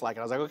yada looks like.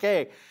 And I was like,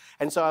 okay.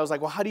 And so I was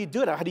like, well, how do you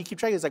do it? How do you keep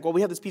track? It's like, well,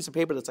 we have this piece of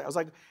paper that's like, I was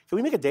like, can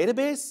we make a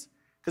database?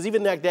 Because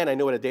even back then, I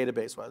knew what a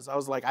database was. I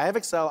was like, I have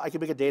Excel, I can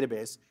make a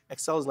database.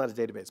 Excel is not a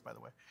database, by the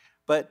way.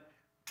 But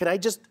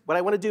what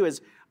I wanna do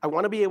is, I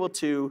wanna be able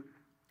to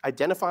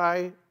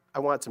identify, I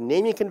want some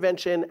naming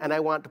convention, and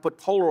I want to put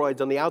Polaroids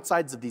on the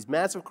outsides of these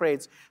massive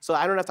crates so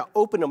I don't have to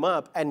open them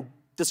up and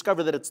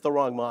discover that it's the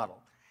wrong model.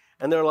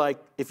 And they're like,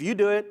 if you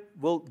do it,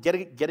 we'll get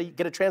a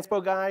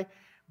transpo guy,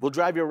 we'll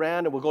drive you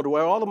around, and we'll go to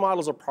where all the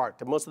models are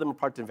parked. And most of them are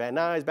parked in Van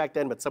Nuys back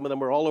then, but some of them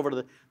were all over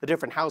the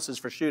different houses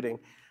for shooting.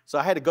 So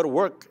I had to go to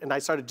work, and I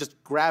started just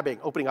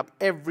opening up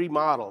every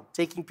model,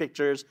 taking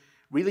pictures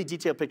really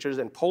detailed pictures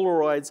and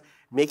Polaroids,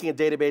 making a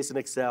database in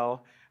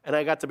Excel, and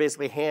I got to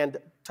basically hand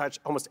touch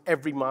almost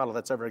every model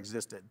that's ever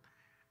existed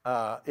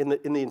in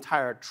the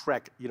entire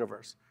Trek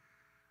universe.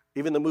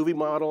 Even the movie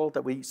model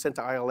that we sent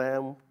to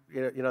ILM,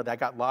 that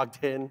got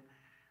logged in.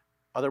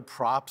 Other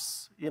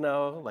props,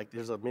 like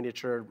there's a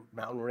miniature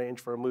mountain range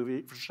for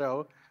a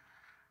show.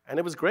 And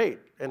it was great,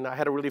 and I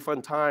had a really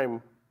fun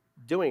time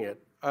doing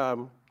it.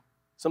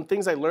 Some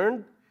things I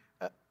learned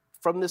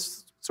from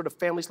this sort of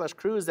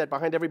family/crew is that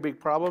behind every big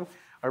problem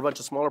are a bunch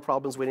of smaller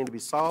problems waiting to be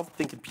solved.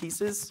 Think in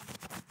pieces.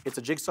 It's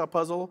a jigsaw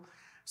puzzle.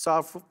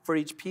 Solve for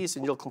each piece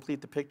and you'll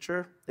complete the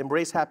picture.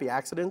 Embrace happy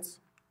accidents.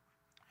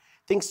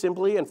 Think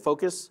simply and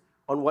focus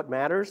on what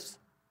matters.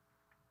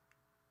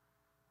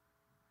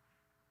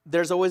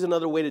 There's always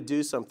another way to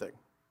do something.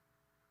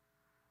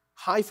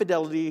 High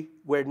fidelity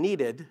where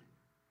needed,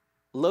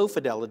 low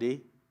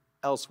fidelity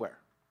elsewhere.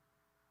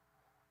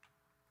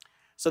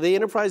 So the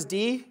Enterprise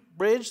D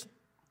bridge,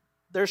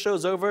 their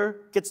show's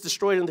over, gets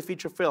destroyed in the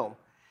feature film.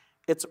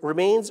 Its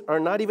remains are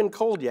not even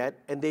cold yet,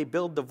 and they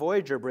build the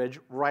Voyager bridge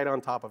right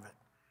on top of it.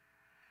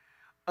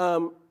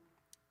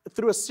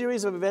 Through a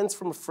series of events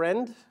from a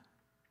friend,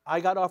 I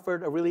got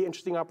offered a really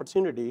interesting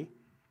opportunity,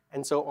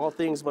 and so all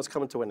things must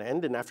come to an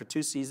end, and after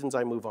 2 seasons,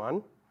 I move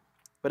on.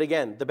 But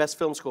again, the best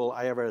film school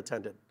I ever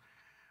attended.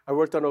 I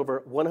worked on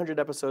over 100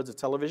 episodes of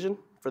television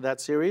for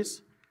that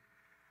series.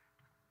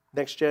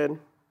 Next Gen,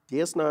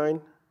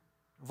 DS9,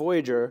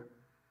 Voyager,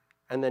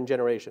 and then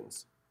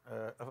Generations,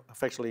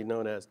 affectionately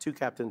known as 2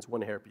 captains,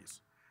 1 hairpiece.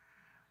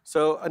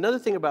 So another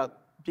thing about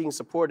being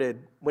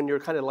supported when you're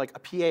kind of like a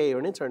PA or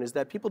an intern is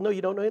that people know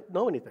you don't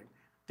know anything.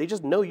 They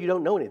just know you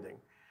don't know anything.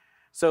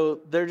 So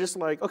they're just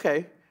like,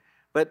 okay.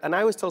 And I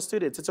always tell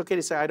students, it's okay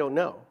to say, I don't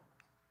know.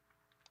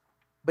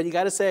 But you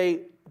got to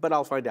say, but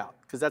I'll find out,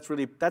 because that's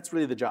really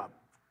the job.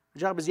 The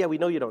job is, yeah, we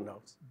know you don't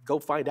know. Go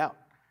find out,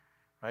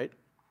 right?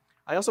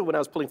 I also, when I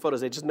was pulling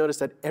photos, I just noticed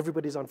that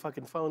everybody's on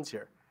fucking phones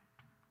here.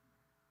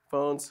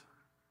 Phones,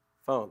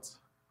 phones,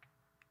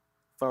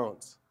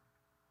 phones.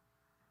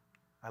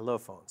 I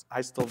love phones.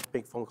 I still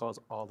make phone calls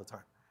all the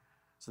time.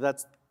 So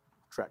that's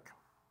Trek.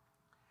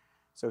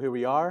 So here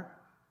we are.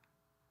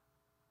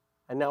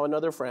 And now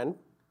another friend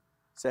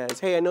says,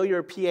 hey, I know you're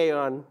a PA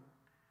on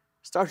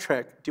Star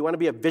Trek. Do you want to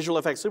be a visual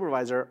effects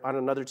supervisor on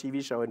another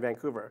TV show in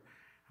Vancouver?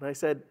 And I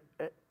said,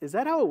 is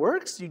that how it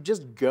works? You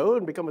just go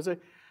and become a...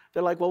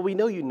 They're like, well, we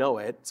know you know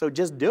it, so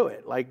just do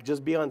it. Like,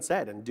 just be on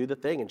set and do the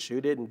thing and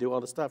shoot it and do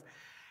all the stuff.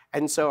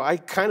 And so I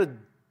kind of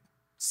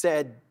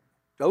said,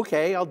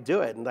 okay, I'll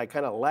do it. And I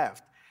kind of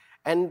left.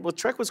 And well,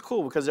 Trek was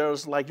cool because I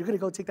was like, you're going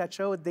to go take that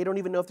show? They don't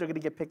even know if they're going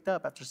to get picked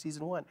up after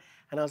season 1.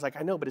 And I was like,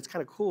 I know, but it's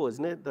kind of cool,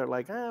 isn't it? They're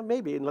like,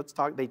 maybe, and let's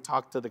talk. They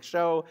talked to the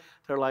show.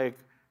 They're like,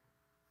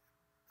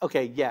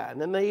 okay, yeah. And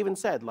then they even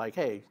said, like,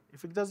 hey,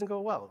 if it doesn't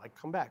go well, like,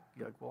 come back.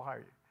 You're like, we'll hire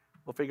you.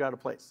 We'll figure out a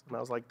place. And I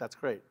was like, that's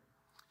great.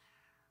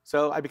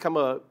 So I become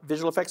a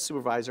visual effects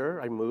supervisor.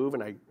 I move,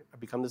 and I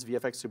become this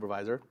VFX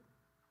supervisor.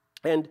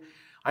 And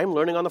I'm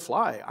learning on the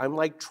fly. I'm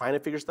like trying to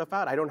figure stuff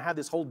out. I don't have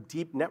this whole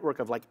deep network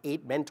of like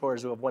 8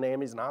 mentors who have won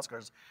Emmys and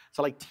Oscars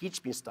to like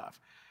teach me stuff.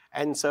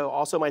 And so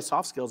also my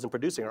soft skills in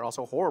producing are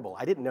also horrible.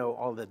 I didn't know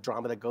all the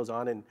drama that goes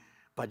on in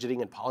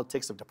budgeting and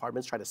politics of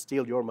departments trying to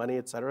steal your money,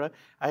 et cetera.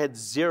 I had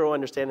zero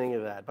understanding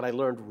of that, but I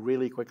learned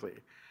really quickly.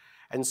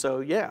 And so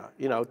yeah,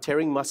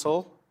 tearing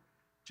muscle,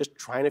 just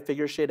trying to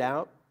figure shit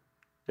out.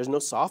 There's no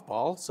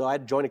softball, so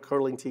I'd join a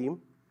curling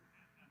team.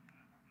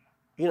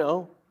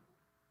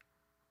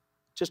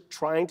 Just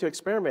trying to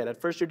experiment. At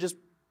first, you're just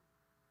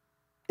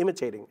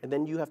imitating, and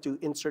then you have to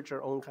insert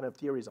your own kind of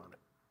theories on it.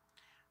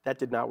 That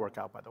did not work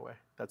out, by the way.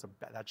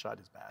 That shot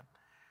is bad.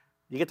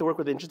 You get to work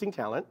with interesting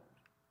talent,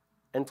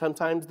 and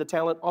sometimes the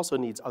talent also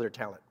needs other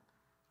talent,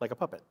 like a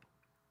puppet.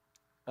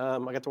 I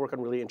got to work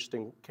on really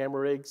interesting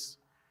camera rigs,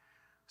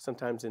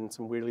 sometimes in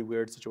some really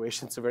weird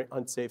situations, some very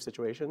unsafe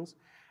situations,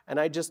 and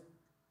I just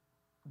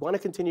want to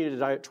continue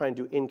to try and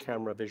do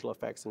in-camera visual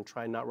effects and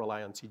try and not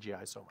rely on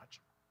CGI so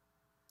much.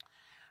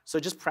 So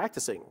just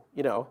practicing,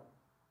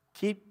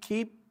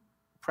 keep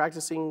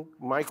practicing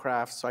my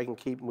craft so I can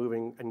keep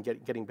moving and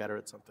getting better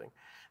at something.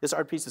 This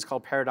art piece is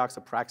called Paradox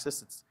of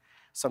Praxis. It's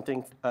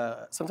something,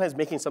 sometimes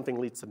making something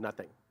leads to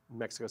nothing.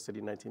 Mexico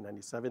City,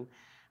 1997.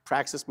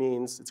 Praxis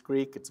means, it's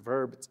Greek, it's a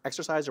verb, it's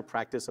exercise or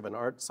practice of an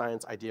art,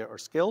 science, idea, or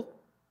skill.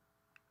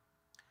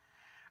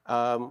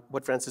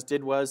 What Francis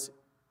did was,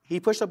 he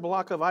pushed a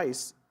block of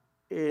ice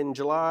in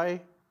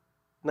July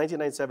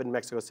 1997 in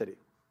Mexico City.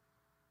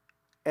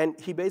 And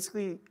he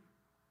basically,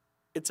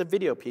 it's a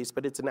video piece,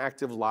 but it's an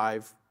active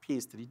live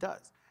piece that he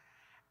does.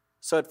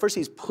 So at first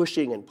he's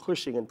pushing and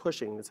pushing and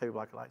pushing this heavy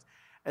block of ice.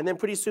 And then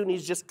pretty soon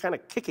he's just kind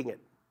of kicking it.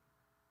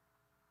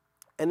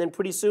 And then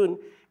pretty soon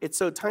it's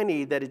so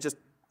tiny that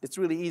it's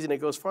really easy and it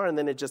goes far, and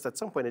then at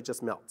some point it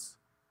just melts.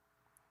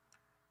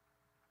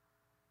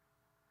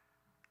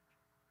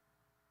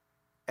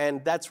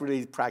 And that's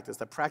really practice.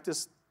 That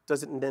practice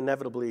doesn't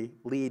inevitably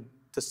lead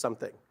to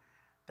something.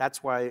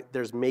 That's why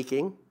there's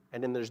making,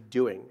 and then there's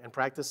doing. And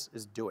practice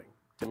is doing,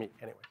 to me,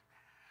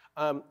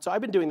 anyway. So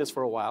I've been doing this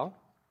for a while.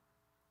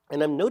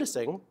 And I'm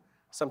noticing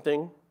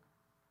something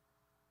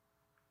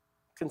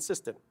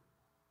consistent,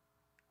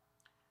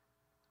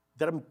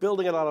 that I'm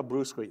building a lot of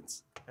blue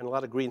screens and a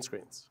lot of green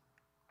screens.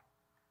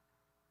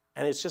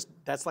 And it's just,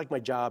 that's like my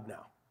job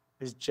now,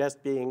 is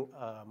just being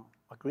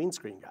a green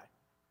screen guy.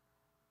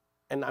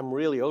 And I'm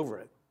really over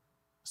it.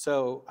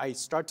 So I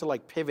start to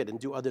like pivot and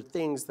do other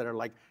things that are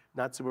like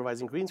not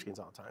supervising green screens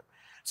all the time.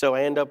 So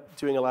I end up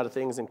doing a lot of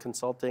things in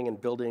consulting and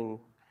building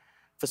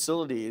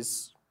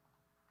facilities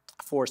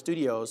for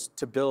studios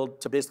to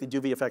basically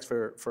do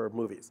VFX for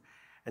movies.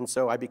 And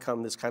so I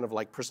become this kind of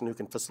like person who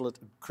can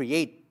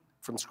create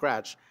from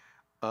scratch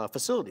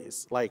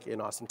facilities. Like in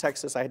Austin,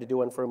 Texas, I had to do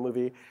one for a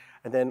movie.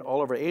 And then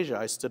all over Asia,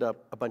 I stood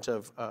up a bunch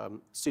of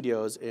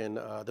studios in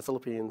the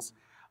Philippines,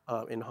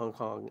 in Hong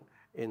Kong,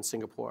 in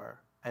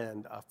Singapore,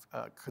 and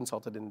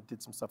consulted and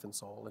did some stuff in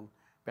Seoul and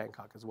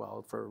Bangkok as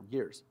well for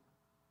years.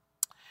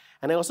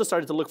 And I also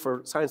started to look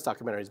for science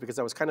documentaries because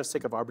I was kind of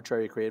sick of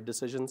arbitrary creative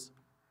decisions.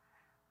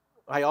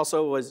 I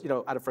also was,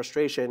 out of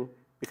frustration,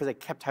 because I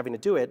kept having to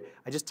do it,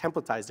 I just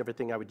templatized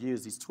everything I would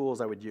use, these tools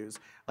I would use,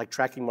 like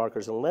tracking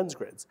markers and lens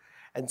grids.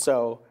 And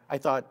so I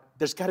thought,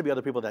 there's got to be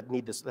other people that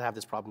need this, that have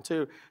this problem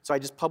too. So I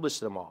just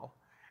published them all.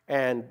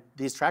 And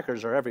these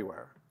trackers are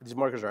everywhere. These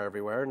markers are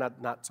everywhere,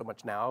 not so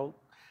much now,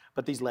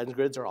 but these lens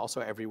grids are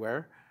also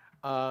everywhere.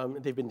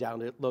 They've been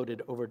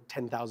downloaded over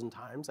 10,000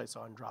 times. I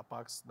saw in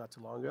Dropbox not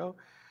too long ago.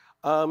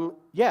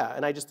 Yeah,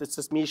 and it's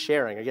just me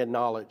sharing, again,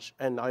 knowledge.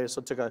 And I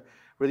also took a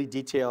really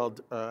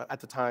detailed, at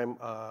the time,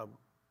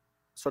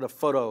 sort of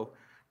photo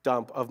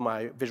dump of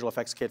my visual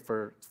effects kit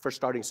for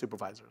starting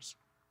supervisors.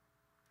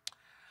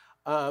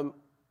 Oh,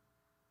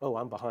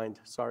 I'm behind,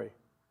 sorry.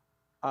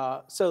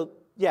 So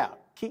yeah,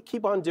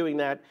 keep on doing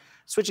that.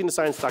 Switching to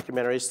science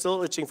documentaries,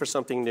 still itching for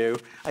something new.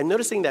 I'm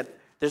noticing that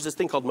there's this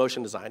thing called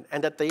motion design,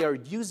 and that they are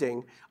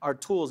using our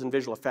tools in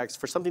visual effects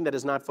for something that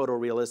is not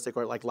photorealistic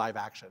or like live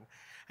action.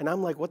 And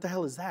I'm like, what the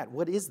hell is that?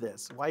 What is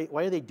this? Why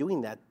are they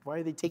doing that? Why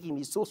are they taking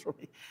these tools from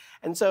me?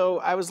 And so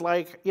I was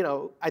like,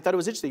 I thought it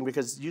was interesting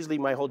because usually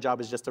my whole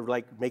job is just to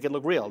like make it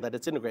look real, that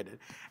it's integrated.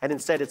 And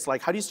instead it's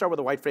like, how do you start with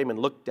a white frame and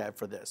look dev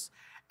for this?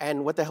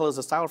 And what the hell is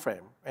a style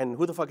frame? And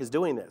who the fuck is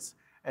doing this?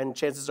 And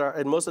chances are,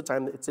 and most of the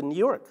time it's in New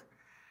York.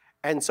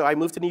 And so I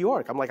moved to New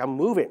York. I'm like, I'm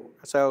moving.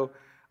 So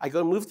I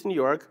go move to New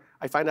York.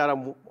 I find out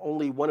I'm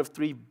only one of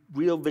 3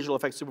 real visual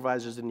effects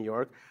supervisors in New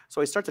York.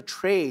 So I start to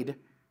trade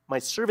my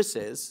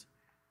services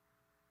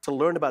to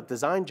learn about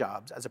design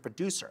jobs as a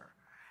producer,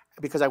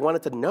 because I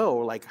wanted to know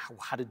like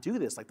how to do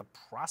this, like the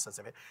process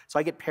of it. So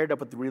I get paired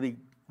up with really,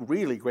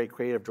 really great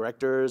creative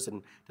directors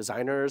and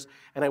designers,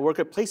 and I work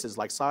at places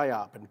like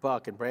PsyOp and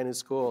Buck and Brand New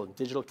School and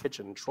Digital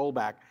Kitchen and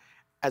Trollback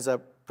as a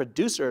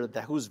producer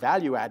whose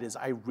value add is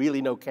I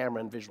really know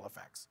camera and visual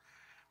effects.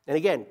 And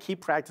again,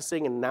 keep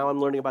practicing, and now I'm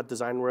learning about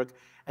design work.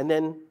 And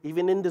then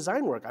even in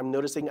design work, I'm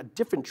noticing a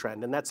different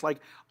trend, and that's like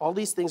all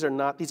these things these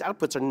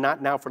outputs are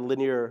not now for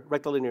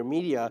rectilinear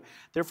media,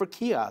 they're for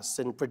kiosks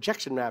and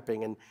projection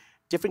mapping and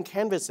different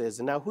canvases,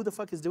 and now who the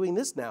fuck is doing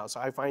this now?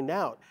 So I find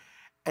out.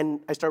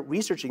 And I start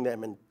researching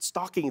them and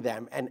stalking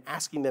them and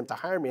asking them to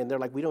hire me, and they're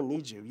like, we don't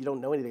need you, you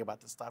don't know anything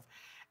about this stuff.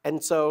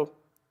 And so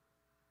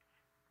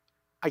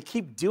I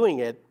keep doing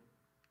it,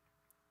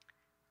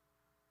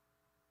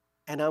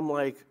 and I'm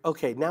like,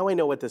 okay, now I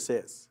know what this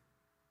is,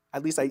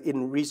 at least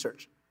in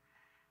research.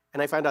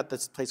 And I found out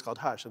this place called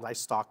Hush, and I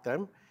stalked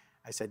them.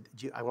 I said,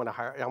 I want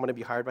to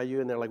be hired by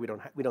you, and they're like, we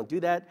don't do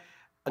that.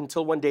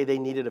 Until one day they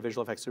needed a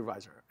visual effects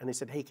supervisor. And they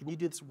said, hey, can you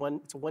do this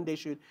it's a one-day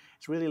shoot,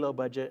 it's really low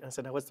budget. And I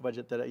said, what's the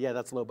budget? Yeah,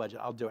 that's low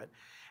budget, I'll do it.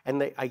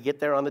 And I get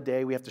there on the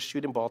day, we have to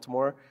shoot in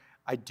Baltimore.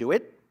 I do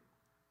it,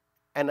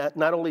 and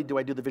not only do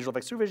I do the visual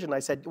effects supervision, I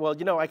said, well,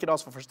 I could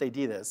also first AD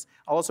this.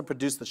 I'll also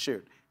produce the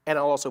shoot, and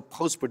I'll also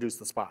post-produce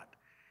the spot,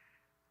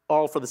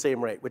 all for the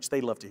same rate, which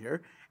they love to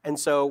hear. And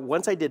so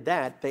once I did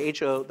that, the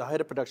HO, the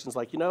head of production's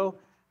like,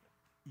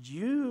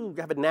 you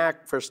have a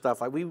knack for stuff.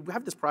 We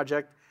have this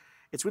project.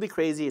 It's really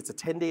crazy. It's a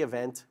 10-day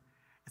event.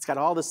 It's got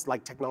all this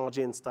like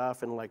technology and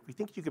stuff, and like we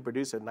think you could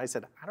produce it. And I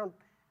said, I don't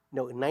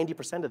know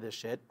 90% of this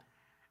shit.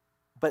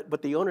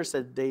 But the owner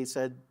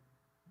said,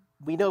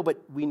 we know,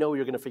 but we know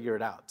you're going to figure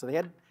it out. So they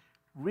had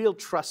real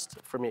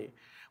trust for me.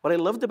 What I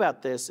loved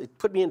about this, it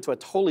put me into a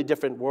totally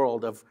different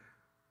world of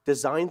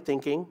design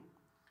thinking,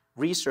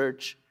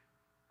 research,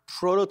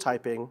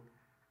 prototyping,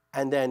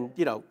 and then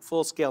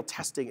full-scale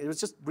testing. It was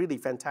just really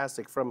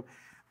fantastic.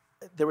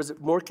 There was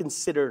more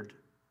considered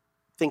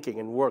thinking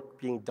and work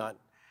being done.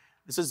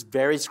 This is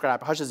very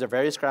scrappy. Hush is a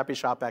very scrappy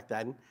shop back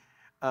then.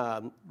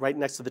 Right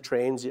next to the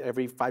trains,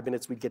 every 5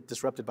 minutes we'd get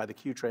disrupted by the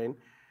Q train.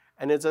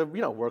 And it's a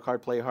work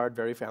hard, play hard,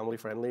 very family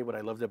friendly. What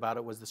I loved about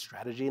it was the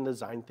strategy and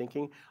design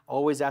thinking,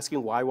 always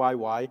asking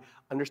why,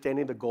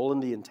 understanding the goal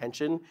and the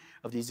intention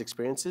of these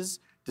experiences,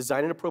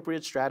 design an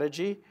appropriate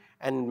strategy,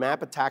 and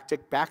map a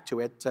tactic back to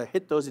it to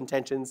hit those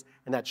intentions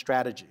and that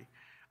strategy.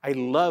 I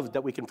love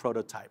that we can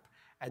prototype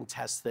and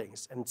test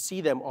things and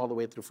see them all the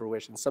way through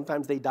fruition.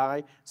 Sometimes they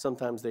die,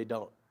 sometimes they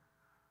don't.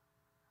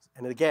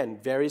 And again,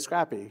 very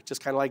scrappy,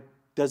 just kind of like,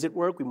 does it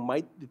work? We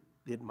might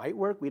It might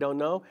work, we don't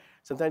know.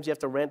 Sometimes you have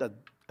to rent a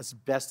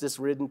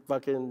asbestos-ridden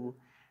fucking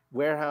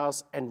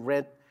warehouse and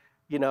rent,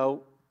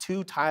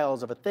 2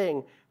 tiles of a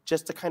thing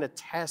just to kind of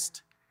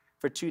test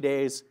for 2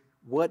 days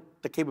what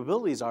the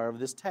capabilities are of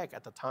this tech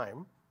at the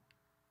time.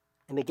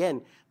 And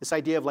again, this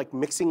idea of like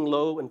mixing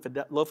low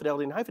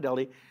fidelity and high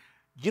fidelity,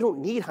 you don't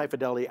need high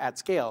fidelity at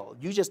scale.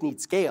 You just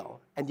need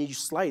scale, and then you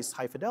slice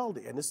high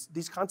fidelity. And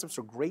these concepts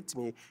are great to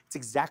me. It's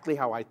exactly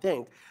how I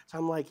think. So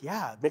I'm like,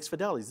 yeah, mixed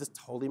fidelities, this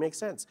totally makes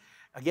sense.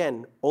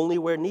 Again, only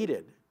where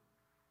needed.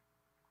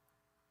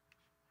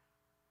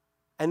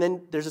 And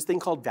then there's this thing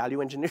called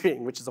value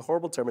engineering, which is a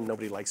horrible term and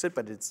nobody likes it,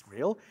 but it's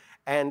real.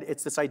 And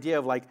it's this idea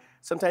of like,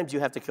 sometimes you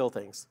have to kill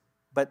things,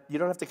 but you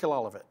don't have to kill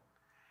all of it.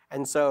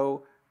 And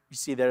so you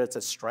see there it's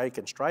a strike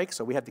and strike,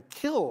 so we had to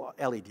kill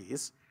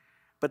LEDs,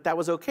 but that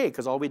was okay,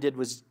 because all we did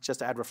was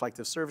just add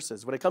reflective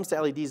surfaces. When it comes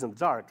to LEDs in the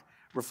dark,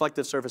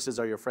 reflective surfaces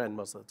are your friend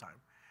most of the time.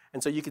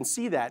 And so you can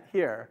see that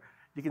here.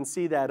 You can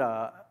see that,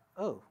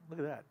 oh, look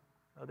at that.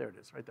 Oh, there it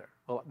is, right there.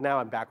 Well, now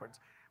I'm backwards.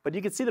 But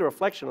you can see the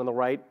reflection on the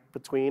right,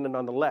 between, and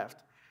on the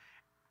left.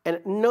 And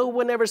no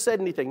one ever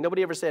said anything.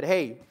 Nobody ever said,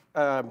 hey,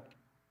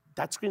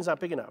 that screen's not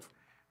big enough.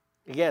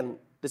 Again,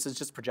 this is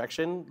just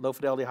projection, low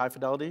fidelity, high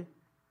fidelity.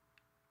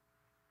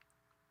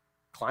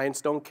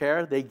 Clients don't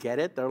care, they get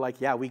it. They're like,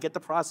 yeah, we get the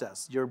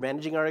process. You're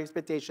managing our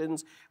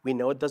expectations. We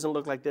know it doesn't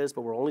look like this,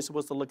 but we're only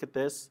supposed to look at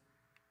this.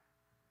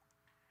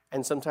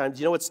 And sometimes,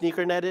 you know what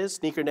SneakerNet is?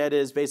 SneakerNet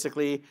is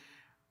basically,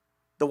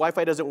 the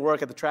Wi-Fi doesn't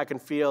work at the track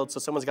and field, so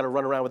someone's got to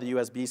run around with a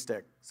USB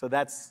stick. So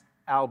that's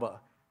Alba.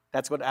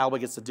 That's what Alba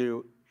gets to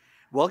do.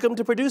 Welcome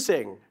to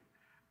producing.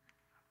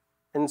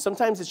 And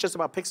sometimes it's just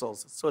about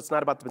pixels, so it's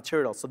not about the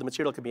material. So the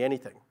material could be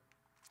anything.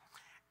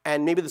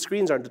 And maybe the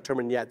screens aren't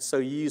determined yet, so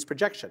you use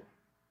projection.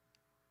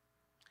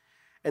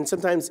 And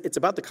sometimes it's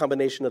about the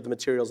combination of the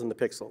materials and the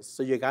pixels,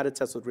 so you got to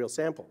test with real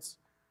samples.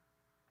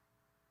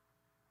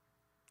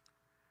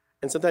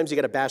 And sometimes you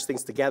got to bash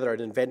things together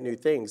and invent new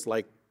things,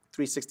 like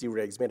 360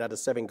 rigs made out of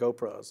 7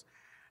 GoPros.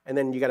 And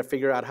then you got to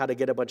figure out how to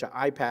get a bunch of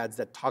iPads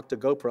that talk to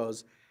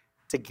GoPros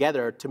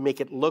together to make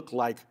it look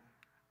like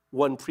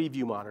one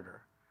preview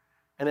monitor.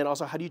 And then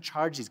also, how do you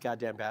charge these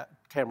goddamn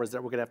cameras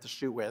that we're going to have to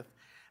shoot with?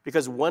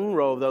 Because one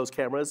row of those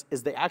cameras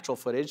is the actual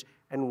footage,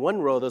 and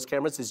one row of those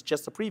cameras is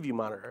just a preview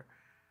monitor.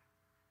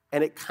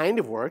 And it kind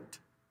of worked,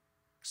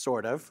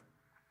 sort of.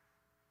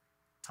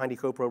 Tiny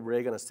CoProbe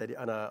rig on a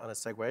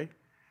Segway.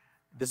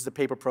 This is a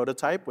paper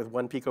prototype with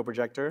 1 pico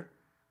projector.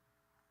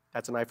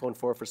 That's an iPhone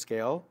 4 for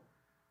scale.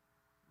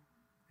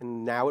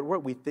 And now it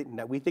worked. We think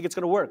it's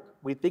going to work.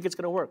 We think it's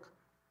going to work.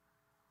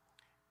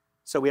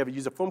 So we have a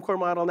user foam core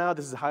model now.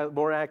 This is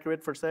more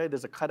accurate for say.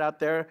 There's a cutout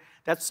there.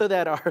 That's so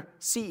that our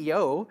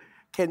CEO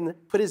can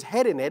put his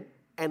head in it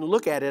and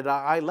look at it at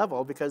eye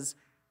level, because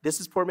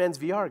this is poor man's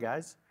VR,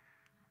 guys.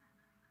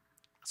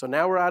 So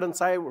now we're out on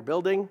site, we're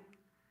building.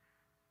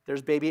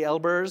 There's baby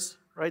Elbers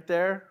right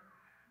there,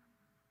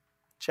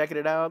 checking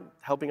it out,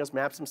 helping us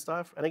map some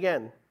stuff. And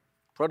again,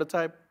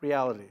 prototype,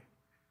 reality.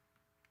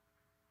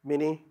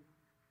 Mini,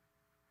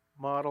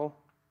 model,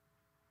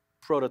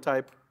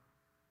 prototype,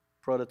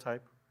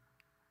 prototype.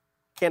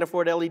 Can't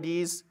afford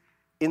LEDs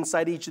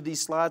inside each of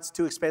these slots,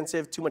 too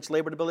expensive, too much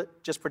labor to build it,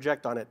 just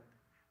project on it.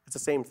 It's the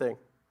same thing.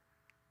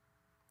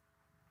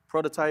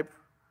 Prototype,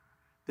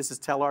 this is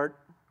TelArt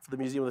for the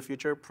Museum of the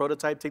Future.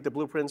 Prototype, take the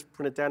blueprints,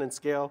 print it down in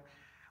scale,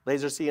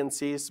 laser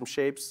CNC, some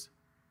shapes.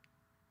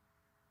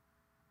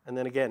 And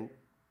then again,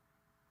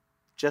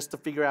 just to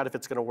figure out if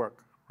it's going to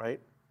work, right?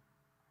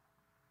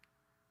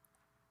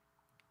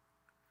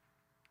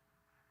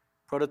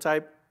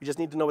 Prototype, you just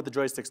need to know what the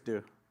joysticks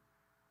do.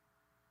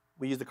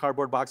 We use the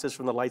cardboard boxes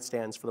from the light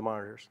stands for the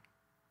monitors.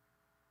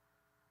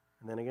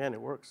 And then again, it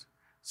works.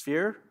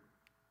 Sphere,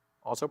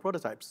 also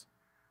prototypes.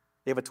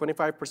 They have a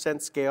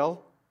 25%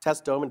 scale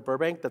test dome in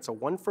Burbank that's a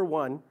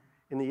 1-for-1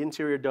 in the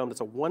interior dome.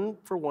 That's a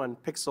 1-for-1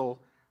 pixel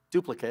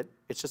duplicate.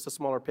 It's just a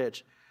smaller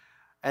pitch.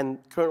 And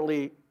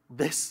currently,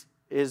 this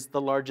is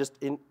the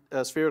largest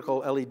spherical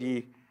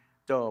LED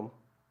dome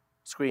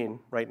screen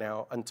right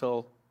now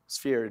until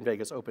Sphere in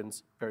Vegas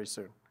opens very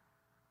soon.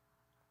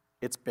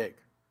 It's big.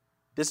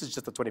 This is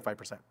just the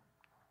 25%.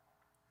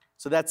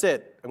 So that's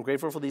it. I'm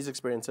grateful for these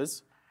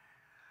experiences.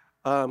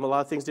 A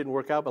lot of things didn't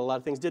work out, but a lot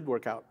of things did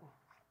work out.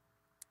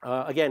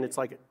 Again, it's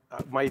like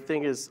my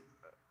thing is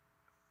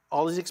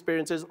all these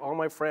experiences, all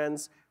my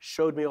friends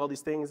showed me all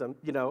these things,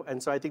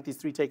 and so I think these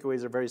 3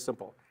 takeaways are very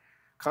simple.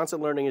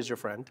 Constant learning is your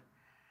friend.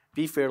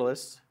 Be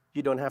fearless.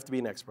 You don't have to be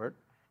an expert.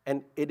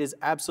 And it is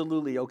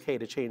absolutely okay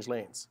to change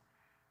lanes.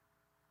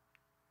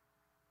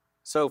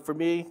 So for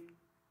me,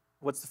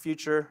 what's the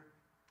future?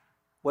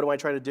 What am I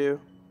trying to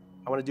do?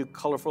 I want to do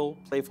colorful,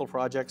 playful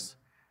projects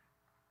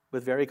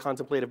with very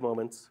contemplative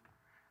moments.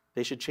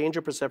 They should change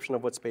your perception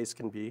of what space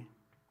can be.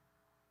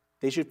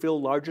 They should feel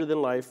larger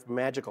than life,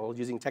 magical,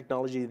 using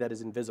technology that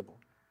is invisible.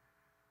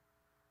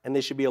 And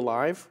they should be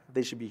alive,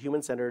 they should be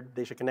human-centered,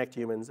 they should connect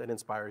humans and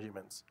inspire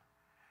humans.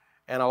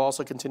 And I'll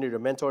also continue to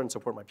mentor and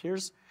support my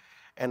peers,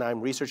 and I'm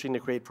researching to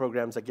create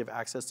programs that give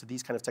access to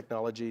these kind of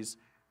technologies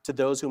to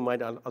those who might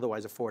not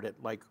otherwise afford it,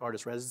 like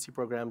artist residency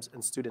programs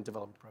and student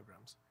development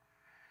programs.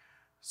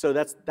 So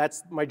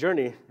that's my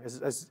journey.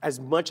 As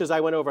much as I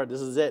went over,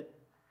 this is it.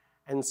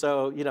 And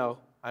so, you know,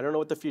 I don't know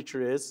what the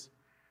future is.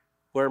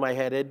 Where am I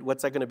headed?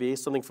 What's that going to be?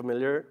 Something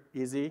familiar,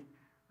 easy.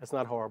 That's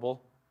not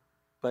horrible.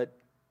 But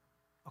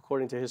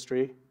according to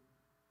history,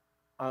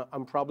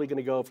 I'm probably going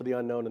to go for the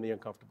unknown and the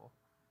uncomfortable.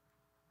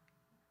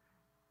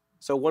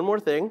 So one more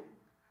thing.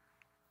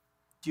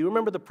 Do you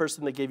remember the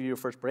person that gave you your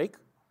first break?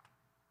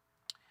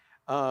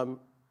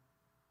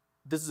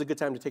 This is a good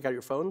time to take out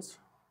your phones.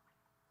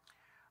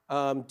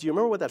 Do you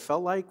remember what that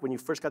felt like when you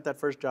first got that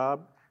first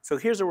job? So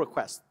here's a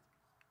request.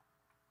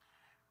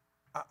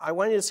 I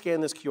want you to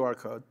scan this QR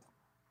code.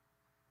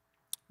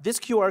 This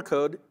QR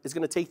code is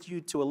going to take you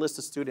to a list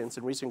of students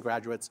and recent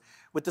graduates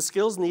with the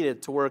skills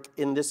needed to work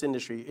in this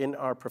industry, in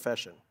our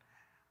profession.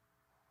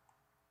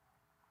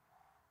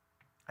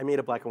 I made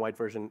a black and white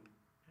version,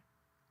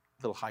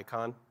 a little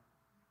icon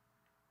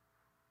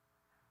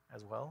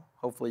as well.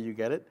 Hopefully you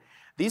get it.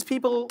 These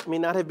people may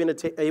not have been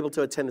able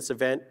to attend this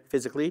event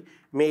physically,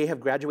 may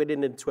have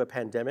graduated into a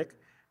pandemic.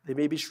 They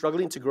may be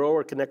struggling to grow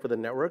or connect with a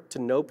network, to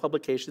know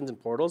publications and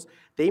portals.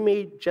 They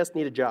may just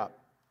need a job.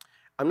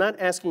 I'm not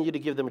asking you to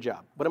give them a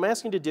job. What I'm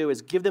asking you to do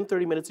is give them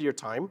 30 minutes of your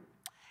time,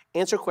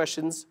 answer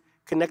questions,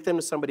 connect them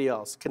to somebody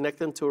else, connect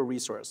them to a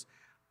resource,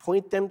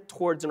 point them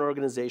towards an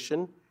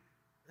organization.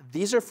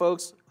 These are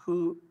folks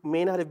who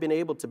may not have been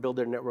able to build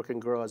their network and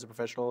grow as a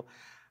professional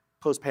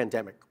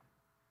post-pandemic.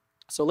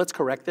 So let's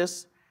correct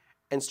this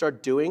and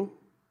start doing,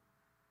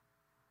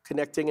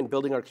 connecting and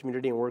building our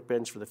community and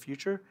workbench for the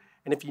future.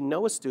 And if you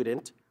know a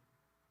student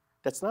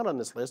that's not on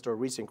this list or a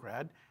recent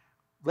grad,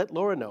 let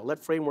Laura know,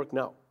 let Framework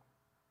know.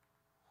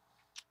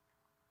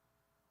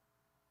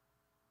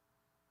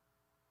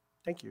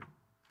 Thank you.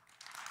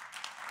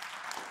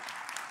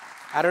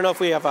 I don't know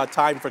if we have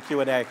time for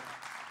Q&A.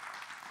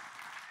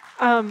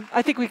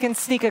 I think we can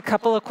sneak a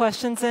couple of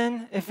questions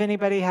in. If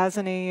anybody has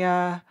any,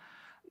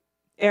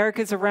 Eric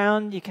is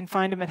around. You can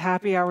find him at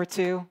happy hour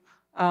too.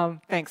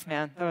 Thanks,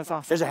 man. That was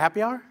awesome. There's a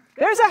happy hour?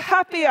 There's a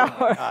happy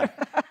hour. Oh,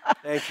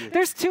 thank you.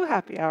 There's 2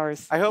 happy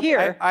hours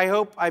here.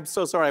 I'm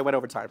so sorry I went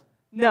over time.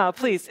 No,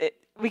 please.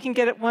 We can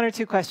get 1 or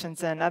 2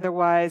 questions in.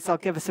 Otherwise, I'll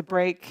give us a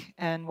break,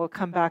 and we'll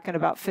come back in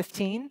about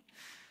 15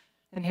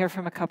 and hear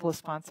from a couple of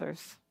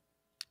sponsors.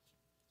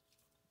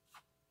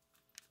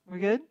 We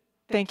good?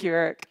 Thank you,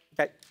 Eric.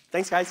 Okay.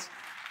 Thanks, guys.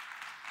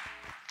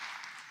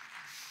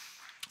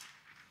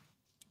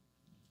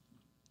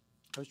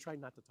 I was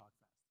trying not to talk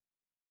fast.